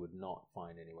that you would not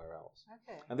find anywhere else.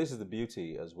 Okay. And this is the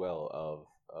beauty as well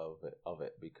of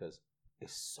it, because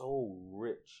it's so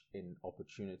rich in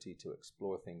opportunity to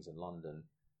explore things in London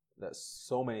that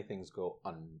so many things go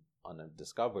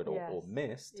undiscovered or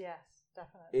missed. Yes,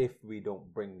 definitely. If we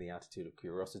don't bring the attitude of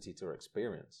curiosity to our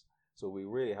experience. So we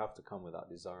really have to come with that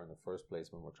desire in the first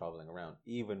place when we're traveling around,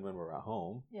 even when we're at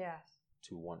home. Yes.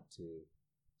 To want to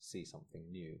see something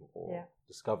new or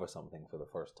discover something for the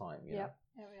first time. You know?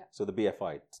 Yeah. So the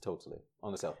BFI, totally,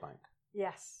 on the South Bank.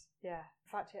 Yes, yeah.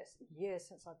 In fact, it's years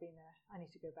since I've been there. I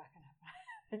need to go back and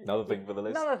have Another thing for the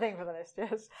list? Another thing for the list,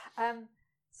 yes.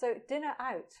 So dinner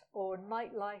out or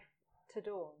nightlife to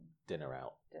dawn? Dinner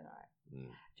out.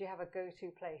 Do you have a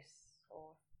go-to place?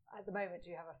 Or at the moment, do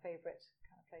you have a favourite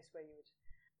kind of place where you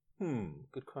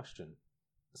would... Good question.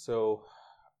 So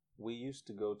we used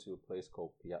to go to a place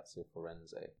called Piazza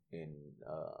Forense in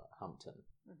Hampton.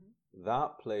 Mm-hmm.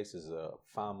 That place is a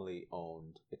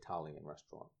family-owned Italian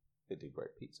restaurant. They do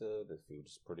great pizza, the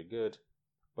food's pretty good,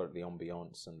 but the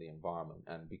ambiance and the environment,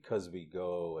 and because we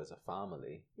go as a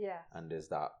family, and there's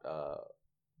that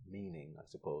meaning, I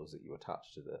suppose, that you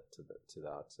attach to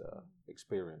that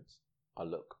experience.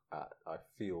 I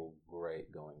feel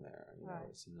great going there. You know,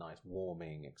 it's a nice,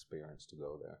 warming experience to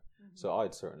go there. Mm-hmm. So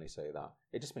I'd certainly say that.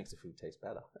 It just makes the food taste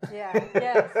better.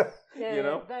 You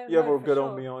know, you have a good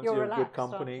ambiance, you have good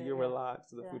company, you're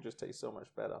relaxed, the food just tastes so much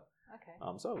better.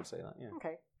 Okay. So I would say that,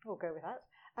 Okay, we'll go with that.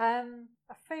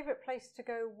 A favourite place to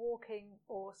go walking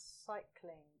or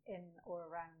cycling in or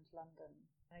around London?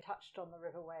 I touched on the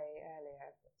River Wey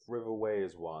earlier. River Wey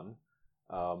is one.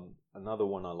 Another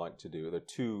one I like to do, there are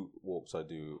two walks I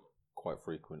do quite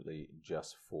frequently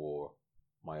just for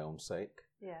my own sake.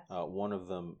 Yes. One of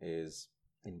them is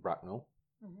in Bracknell,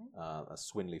 a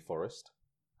Swinley Forest.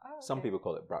 Oh, okay. Some people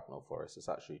call it Bracknell Forest. It's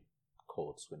actually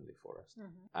called Swinley Forest.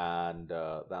 And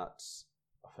that's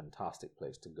a fantastic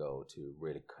place to go to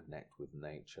really connect with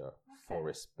nature,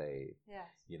 forest bathe,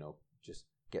 you know, just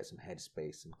get some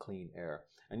headspace, some clean air.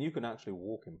 And you can actually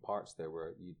walk in parts there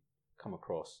where you come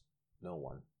across no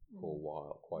one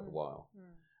for quite a while.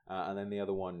 And then the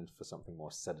other one for something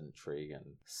more sedentary and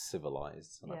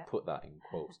civilized, and I put that in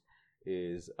quotes,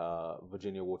 is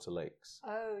Virginia Water Lakes.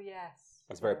 Oh, yes.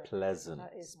 It's a very pleasant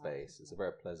space. It's a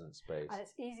very pleasant space. And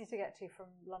it's easy to get to from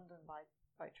London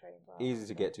by train. Easy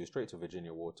to get to, straight to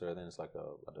Virginia Water, and then it's like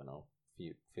a,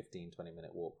 15,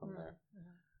 20-minute walk from there.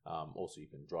 Also, you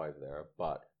can drive there,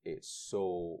 but it's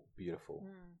so beautiful.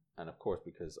 And of course,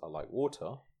 because I like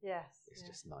water, it's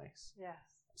just nice. Yes.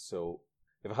 So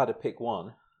if I had to pick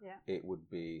one, it would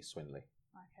be Swinley.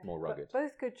 Okay. More rugged. But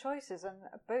both good choices, and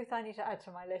both I need to add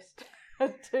to my list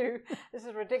too. This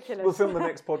is ridiculous. We'll film the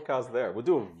next podcast there. We'll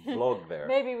do a vlog there.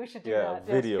 Maybe we should do that.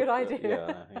 Video. Yes, good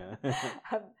idea.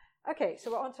 Yeah. Okay,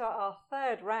 so we're on to our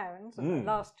third round,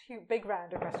 last big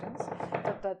round of questions.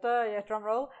 Drum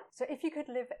roll. So if you could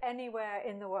live anywhere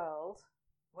in the world,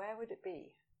 where would it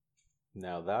be?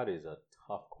 Now that is a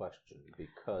tough question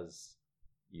because,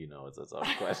 you know, it's a tough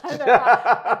question.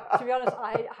 To be honest,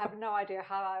 I have no idea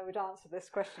how I would answer this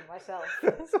question myself.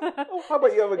 How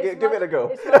about you give it a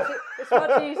go? It's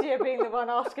much easier being the one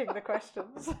asking the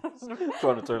questions.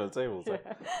 Trying to turn the tables.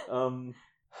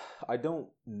 I don't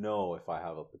know if I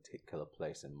have a particular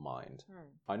place in mind.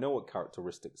 I know what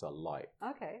characteristics I like.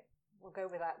 Okay, we'll go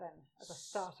with that then as a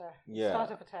starter. Yeah.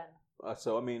 Starter for 10.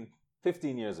 So, I mean,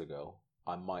 15 years ago,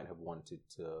 I might have wanted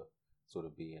to sort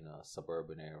of be in a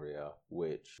suburban area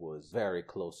which was very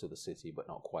close to the city, but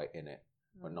not quite in it,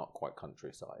 but not quite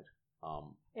countryside.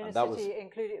 In a city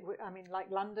included, I mean,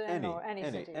 like London or any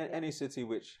city? Any city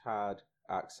which had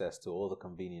access to all the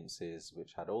conveniences,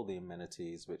 which had all the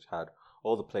amenities, which had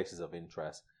all the places of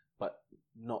interest, but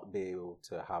not be able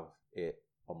to have it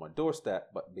on my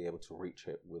doorstep, but be able to reach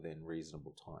it within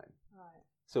reasonable time. Right.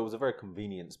 So it was a very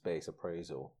convenience-based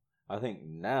appraisal. I think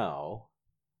now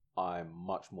I'm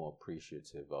much more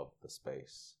appreciative of the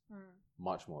space.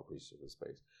 Much more appreciative of the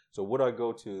space. So would I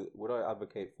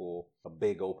advocate for a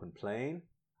big open plain?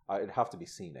 It'd have to be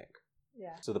scenic.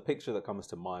 Yeah. So the picture that comes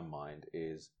to my mind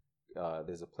is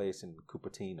there's a place in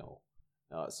Cupertino,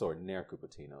 near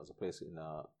Cupertino. There's a place in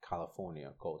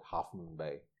California called Half Moon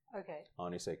Bay. Okay. I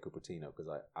only say Cupertino because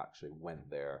I actually went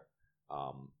there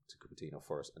to Cupertino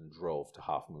first and drove to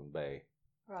Half Moon Bay.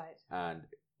 Right. And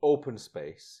open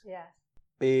space. Yeah.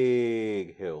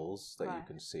 Big hills that you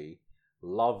can see.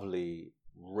 Lovely,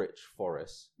 rich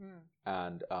forests.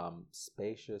 And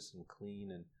spacious and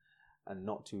clean and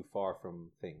not too far from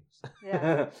things.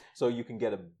 Yeah. So you can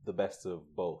get the best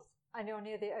of both. And you're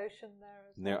near the ocean there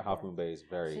as well. Near Half Moon Bay is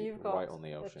very so you've got right on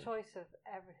the ocean. The choice of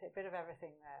everything, a bit of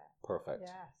everything there. Perfect.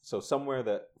 Yes. So somewhere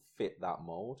that fit that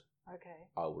mold, okay,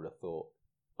 I would have thought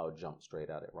I'll jump straight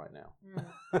at it right now.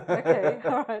 Okay,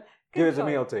 all right. Give it to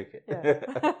me, choice. I'll take it.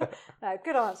 Yeah. No,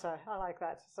 good answer. I like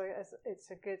that. So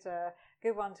it's a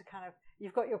good one to kind of,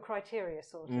 you've got your criteria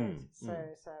sorted.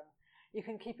 So you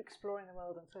can keep exploring the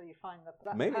world until you find that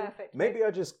perfect. Maybe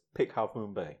I just pick Half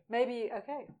Moon Bay. Maybe,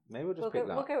 okay. Maybe we'll just pick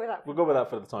that. We'll go with that. We'll go with that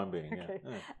for the time being. Okay.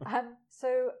 Yeah.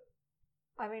 So,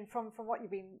 I mean, from what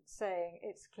you've been saying,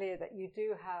 it's clear that you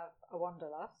do have a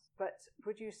wanderlust, but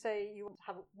would you say you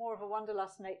have more of a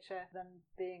wanderlust nature than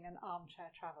being an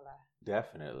armchair traveller?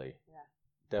 Definitely. Yeah.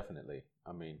 Definitely.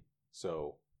 I mean,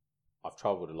 so I've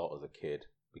travelled a lot as a kid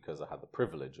because I had the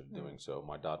privilege of doing so.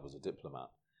 My dad was a diplomat.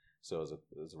 So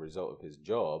as a result of his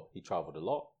job, he travelled a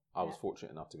lot. I was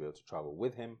fortunate enough to be able to travel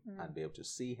with him and be able to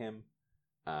see him.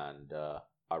 And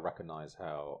I recognise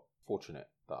how fortunate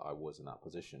that I was in that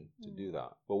position to do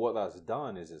that. But what that's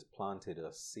done is it's planted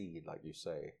a seed, like you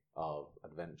say, of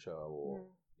adventure or,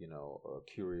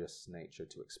 a curious nature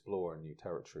to explore new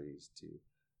territories, to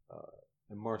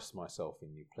immerse myself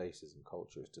in new places and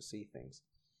cultures, to see things.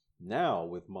 Now,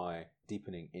 with my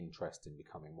deepening interest in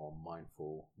becoming more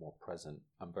mindful, more present,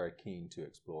 I'm very keen to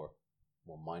explore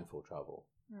more mindful travel.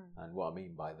 And what I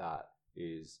mean by that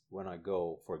is when I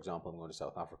go, for example, I'm going to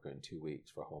South Africa in 2 weeks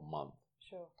for a whole month.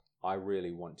 Sure. I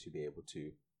really want to be able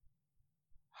to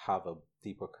have a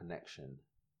deeper connection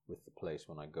with the place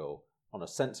when I go on a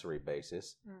sensory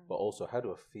basis, but also how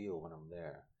do I feel when I'm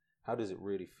there? How does it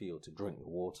really feel to drink the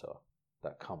water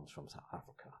that comes from South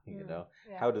Africa? You know,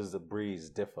 how does the breeze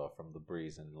differ from the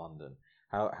breeze in London?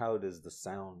 How does the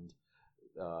sound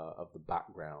of the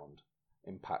background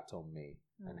impact on me?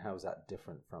 And how is that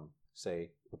different from, say,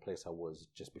 the place I was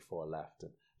just before I left?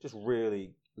 And just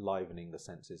really livening the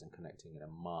senses and connecting in a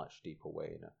much deeper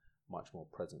way, in a much more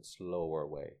present, slower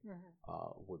way,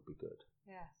 would be good.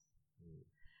 Yes.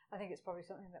 I think it's probably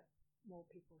something that more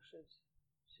people should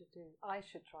do. I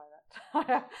should try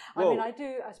that. I mean,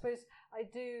 I suppose I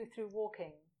do through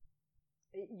walking.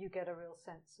 You get a real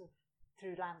sense of,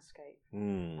 through landscape,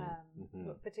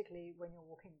 but particularly when you're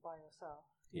walking by yourself,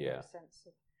 you get a sense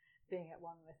of being at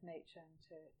one with nature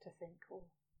and to think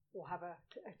or have a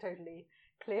totally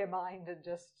clear mind and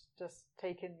just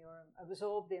take in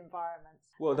absorb the environment.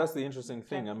 Well, that's the interesting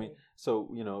thing. I mean, so,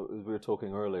 we were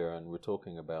talking earlier and we're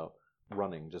talking about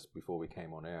running just before we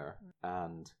came on air.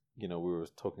 And, we were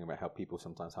talking about how people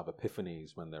sometimes have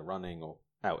epiphanies when they're running or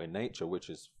out in nature, which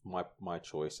is my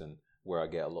choice and where I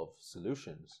get a lot of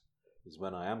solutions is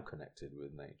when I am connected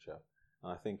with nature.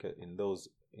 And I think in those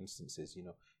instances,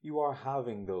 you are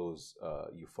having those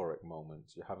euphoric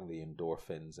moments. You're having the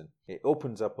endorphins, and it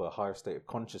opens up a higher state of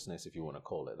consciousness, if you want to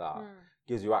call it that.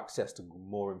 Gives you access to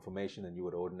more information than you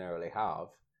would ordinarily have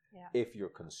if you're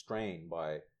constrained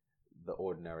by the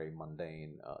ordinary,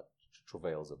 mundane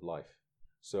travails of life.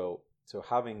 So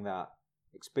having that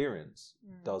experience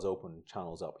does open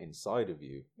channels up inside of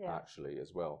you, actually,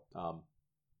 as well.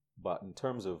 But in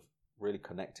terms of really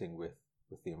connecting with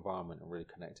the environment and really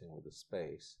connecting with the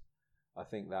space, I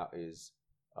think that is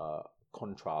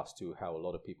contrast to how a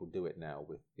lot of people do it now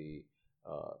with the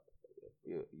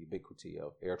ubiquity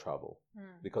of air travel.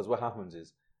 Because what happens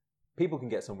is people can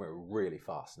get somewhere really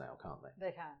fast now, can't they?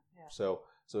 They can, yeah.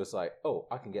 So it's like, oh,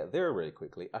 I can get there really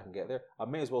quickly. I can get there. I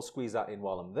may as well squeeze that in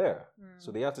while I'm there.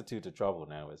 So the attitude to travel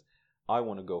now is, I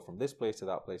want to go from this place to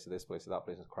that place to this place to that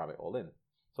place and cram it all in.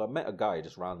 So I met a guy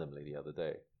just randomly the other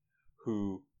day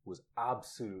who was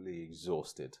absolutely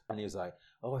exhausted. And he was like,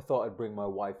 oh, I thought I'd bring my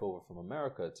wife over from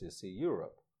America to see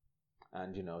Europe.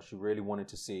 And, she really wanted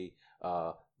to see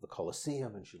the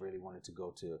Colosseum, and she really wanted to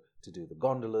go to do the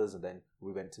gondolas. And then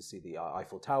we went to see the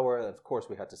Eiffel Tower. And of course,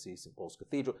 we had to see St. Paul's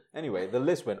Cathedral. Anyway, the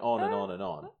list went on and on and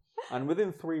on. And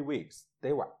within 3 weeks,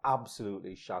 they were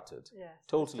absolutely shattered. Yeah,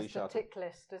 totally it's shattered. A tick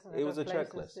list, isn't it? It was a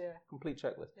places, checklist, complete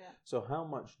checklist. Yeah. So how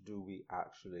much do we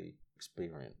actually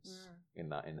experience in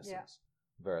that innocence?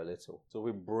 Yeah. Very little. So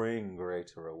we bring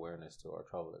greater awareness to our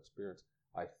travel experience.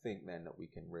 I think then that we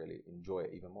can really enjoy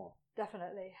it even more.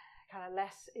 Definitely. Kind of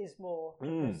less is more.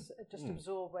 Because just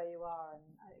absorb where you are, and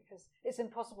because it's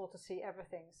impossible to see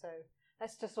everything. So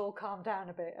let's just all calm down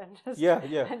a bit and just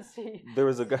and see.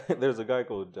 There's a guy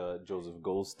called Joseph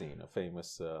Goldstein, a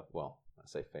famous. I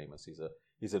say famous.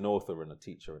 He's an author and a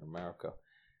teacher in America,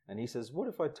 and he says, "What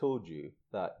if I told you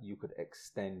that you could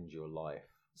extend your life?"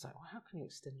 It's like, well, how can you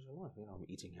extend your life? I'm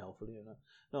eating healthily.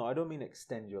 No, I don't mean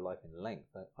extend your life in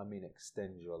length. I mean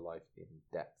extend your life in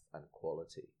depth and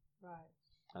quality. Right.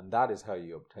 And that is how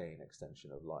you obtain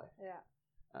extension of life.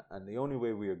 Yeah. And the only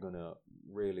way we are going to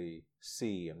really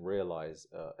see and realize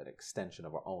an extension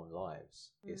of our own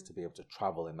lives is to be able to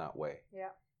travel in that way.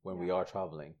 Yeah. When we are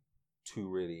traveling, to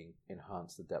really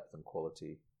enhance the depth and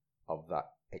quality of that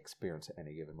experience at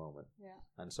any given moment. Yeah.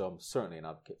 And so I'm certainly an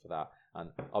advocate for that.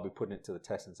 And I'll be putting it to the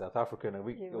test in South Africa in a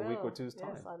week or two's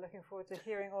time. Yes, I'm looking forward to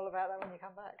hearing all about that when you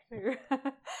come back too.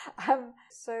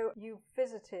 So you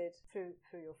visited through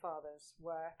your father's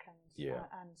work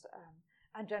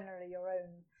and generally your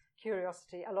own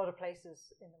curiosity, a lot of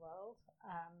places in the world.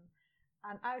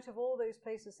 And out of all those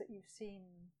places that you've seen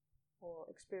or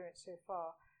experienced so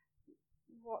far,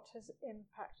 what has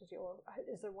impacted you, or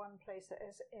is there one place that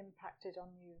has impacted on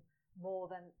you more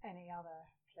than any other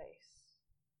place,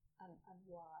 and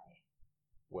why?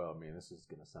 Well, I mean, this is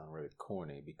going to sound really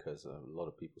corny because a lot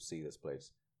of people see this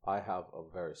place. I have a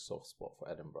very soft spot for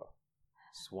Edinburgh.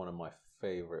 It's one of my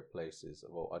favourite places.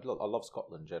 Well, I love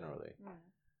Scotland generally,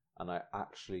 and I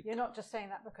actually... You're not just saying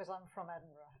that because I'm from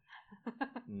Edinburgh.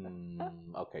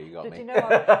 Okay, you got me. Did you know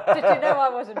I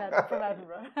was from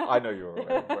Edinburgh? I know you were from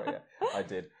Edinburgh, yeah. I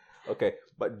did. Okay,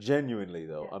 but genuinely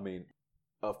though, I mean,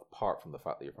 apart from the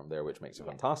fact that you're from there, which makes it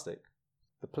fantastic,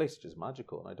 the place is just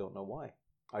magical, and I don't know why.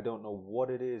 I don't know what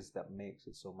it is that makes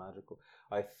it so magical.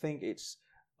 I think it's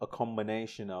a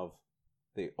combination of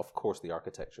of course, the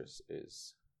architecture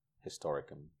is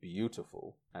historic and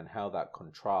beautiful, and how that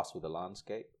contrasts with the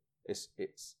landscape. It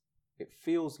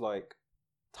feels like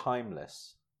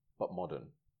timeless but modern.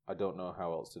 I don't know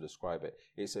how else to describe it.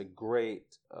 It's a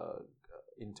great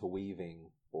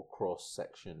interweaving or cross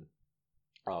section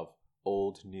of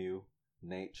old, new,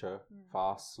 nature,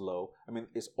 fast, slow. I mean,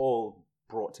 it's all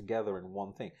brought together in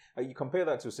one thing. You compare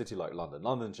that to a city like London.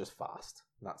 London's just fast.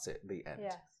 That's it. The end.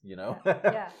 Yes. You know?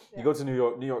 You go to New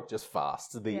York. New York just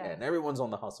fast. The end. Everyone's on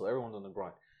the hustle. Everyone's on the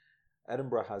grind.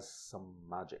 Edinburgh has some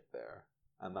magic there,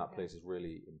 and that place has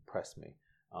really impressed me.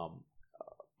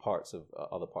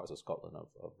 Other parts of Scotland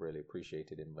I've really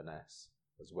appreciated, Inverness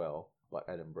as well, but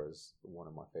Edinburgh is one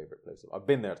of my favourite places. I've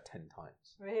been there 10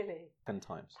 times. Really? 10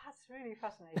 times. That's really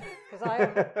fascinating, because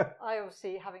I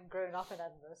obviously, having grown up in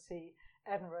Edinburgh, see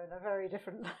Edinburgh in a very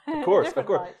different Of course.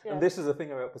 light, And this is the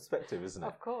thing about perspective, isn't it?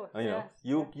 Of course. And,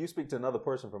 you speak to another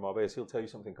person from our base, he'll tell you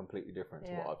something completely different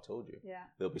to what I've told you. Yeah.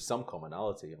 There'll be some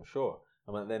commonality, I'm sure.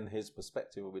 I mean, then his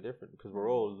perspective will be different, because we're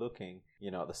all looking,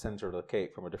 at the centre of the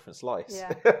cake from a different slice.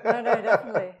 Yeah, no,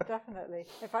 definitely.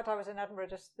 In fact, I was in Edinburgh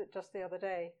just the other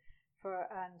day,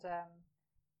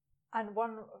 and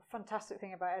one fantastic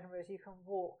thing about Edinburgh is you can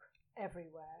walk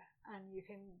everywhere, and you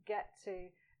can get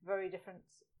to very different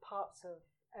parts of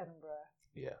Edinburgh.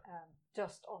 Yeah.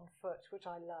 Just on foot, which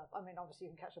I love. I mean, obviously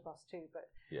you can catch a bus too, but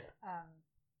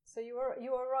so you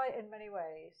were right in many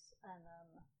ways, and.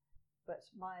 But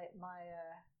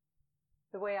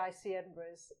the way I see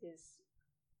Edinburgh is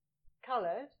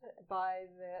coloured by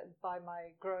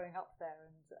my growing up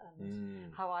there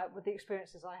and with the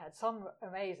experiences I had. Some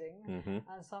amazing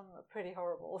and some pretty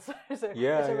horrible. So it's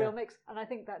a real mix, and I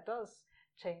think that does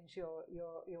change your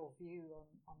view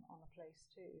on a place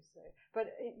too. So,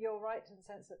 but you're right in the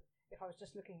sense that if I was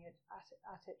just looking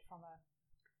at it from a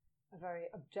very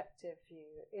objective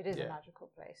view, it is a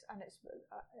magical place, and it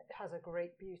has a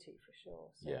great beauty for sure.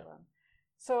 So,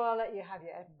 so I'll let you have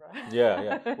your Edinburgh.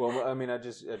 Yeah. Well, I mean, I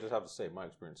just have to say, my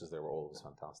experiences there were always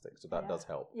fantastic, so that does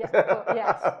help. Yeah, well,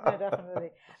 yes, no,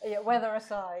 definitely. Yeah, weather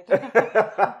aside.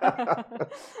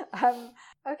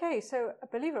 Okay, so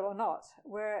believe it or not,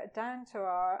 we're down to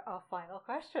our final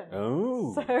question.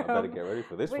 Oh, so, I better get ready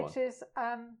for this one. Which is,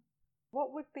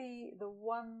 what would be the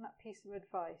one piece of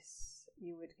advice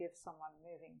you would give someone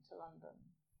moving to London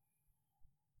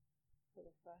for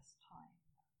the first time?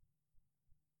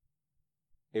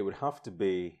 It would have to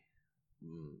be,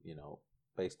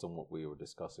 based on what we were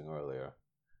discussing earlier,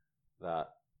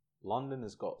 that London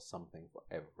has got something for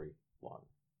everyone.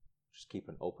 Just keep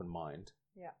an open mind,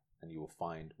 and you will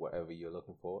find whatever you're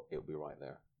looking for, it'll be right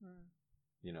there.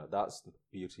 That's the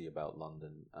beauty about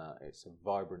London. It's a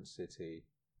vibrant city.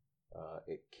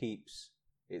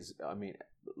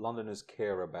 Londoners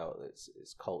care about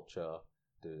its culture,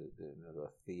 the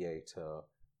theatre,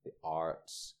 the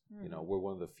arts. We're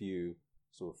one of the few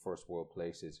sort of first world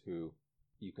places who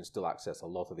you can still access a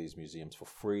lot of these museums for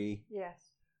free.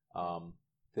 Yes.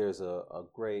 There's a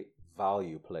great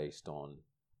value placed on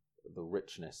the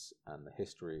richness and the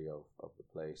history of the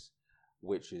place,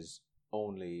 which is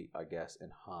only, I guess,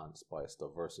 enhanced by its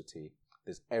diversity.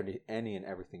 There's any and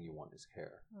everything you want is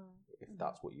here. If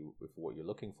that's what you're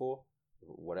looking for,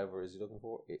 whatever it is you're looking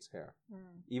for, it's here.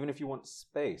 Even if you want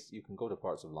space, you can go to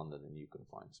parts of London and you can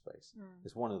find space.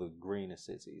 It's one of the greenest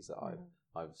cities that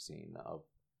I've seen of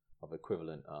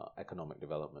equivalent economic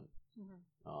development.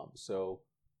 So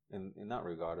in that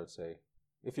regard, I'd say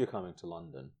if you're coming to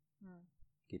London,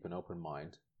 keep an open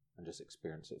mind and just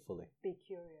experience it fully. Be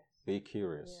curious. Be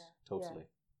curious, totally.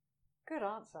 Good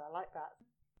answer. I like that.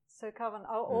 So, Calvin,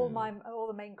 all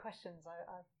the main questions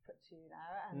I've put to you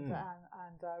now,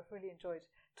 and I've really enjoyed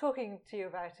talking to you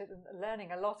about it and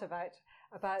learning a lot about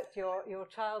your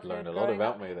childhood. Learned a lot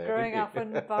about me there. Growing up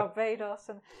in Barbados,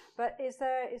 but is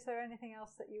there anything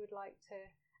else that you would like to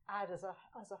add as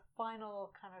a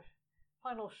final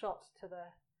shot for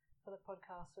the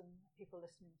podcast and people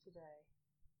listening today?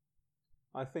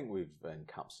 I think we've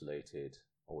encapsulated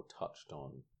or touched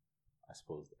on, I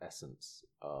suppose, the essence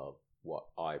of what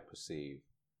I perceive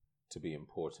to be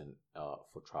important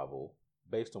for travel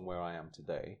based on where I am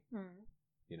today.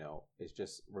 You know, it's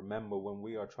just remember when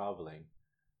we are traveling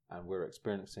and we're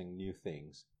experiencing new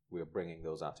things, we are bringing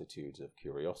those attitudes of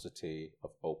curiosity,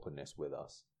 of openness with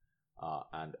us.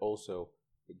 And also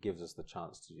it gives us the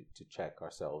chance to check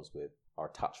ourselves with our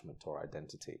attachment to our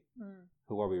identity.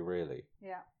 Who are we really?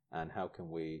 Yeah. And how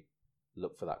can we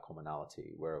look for that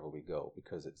commonality wherever we go,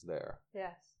 because it's there.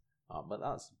 Yes. But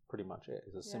that's pretty much it.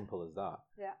 It's as simple as that.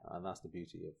 Yeah. And that's the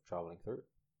beauty of traveling through.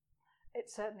 It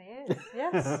certainly is.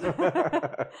 Yes.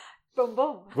 Boom,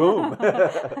 boom. Boom.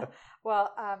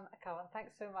 Well, Calvin,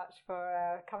 thanks so much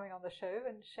for coming on the show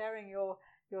and sharing your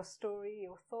story,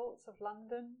 your thoughts of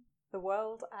London, the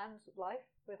world and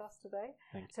life with us today.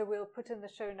 Thank you. So we'll put in the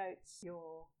show notes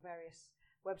your various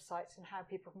websites and how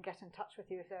people can get in touch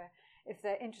with you if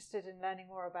they're interested in learning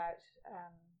more about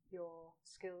your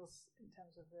skills in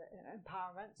terms of the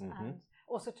empowerment, and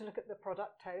also to look at the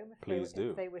product home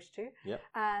if they wish to. Yep.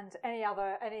 And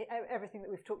everything that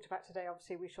we've talked about today,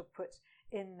 obviously we shall put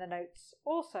in the notes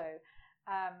also.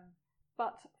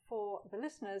 But for the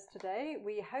listeners today,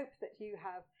 we hope that you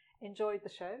have enjoyed the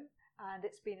show and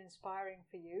it's been inspiring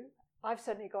for you. I've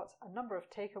certainly got a number of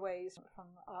takeaways from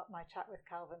my chat with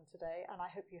Calvin today, and I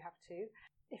hope you have too.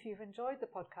 If you've enjoyed the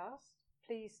podcast,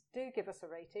 please do give us a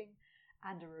rating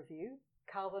and a review.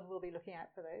 Calvin will be looking out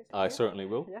for those. I certainly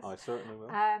will. Yes. I certainly will.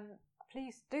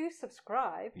 Please do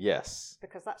subscribe. Yes.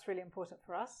 Because that's really important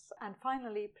for us. And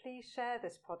finally, please share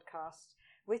this podcast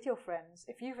with your friends.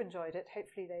 If you've enjoyed it,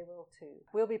 hopefully they will too.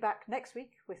 We'll be back next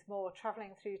week with more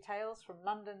travelling through tales from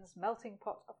London's melting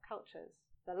pot of cultures.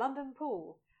 The London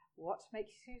Pool. What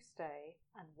makes you stay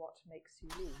and what makes you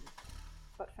leave.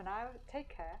 But for now, take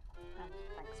care and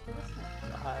thanks for listening.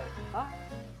 Bye. Bye.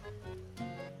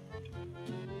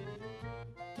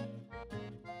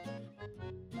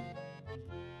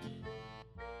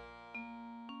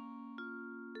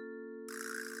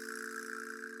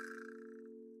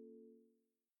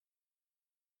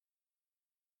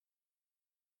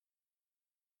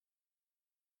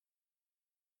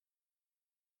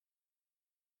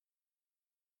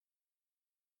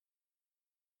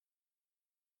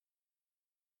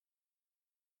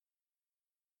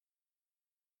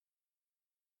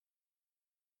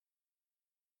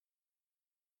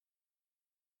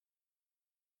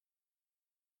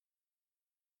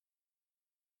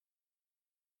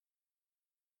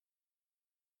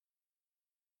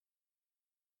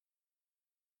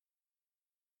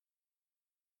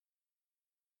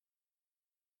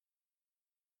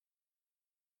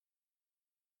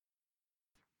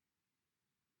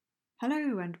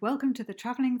 Hello and welcome to the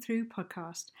Travelling Through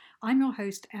podcast. I'm your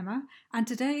host Emma, and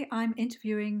today I'm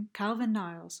interviewing Calvin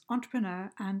Niles,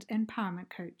 entrepreneur and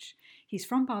empowerment coach. He's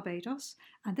from Barbados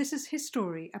and this is his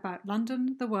story about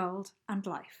London, the world and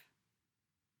life.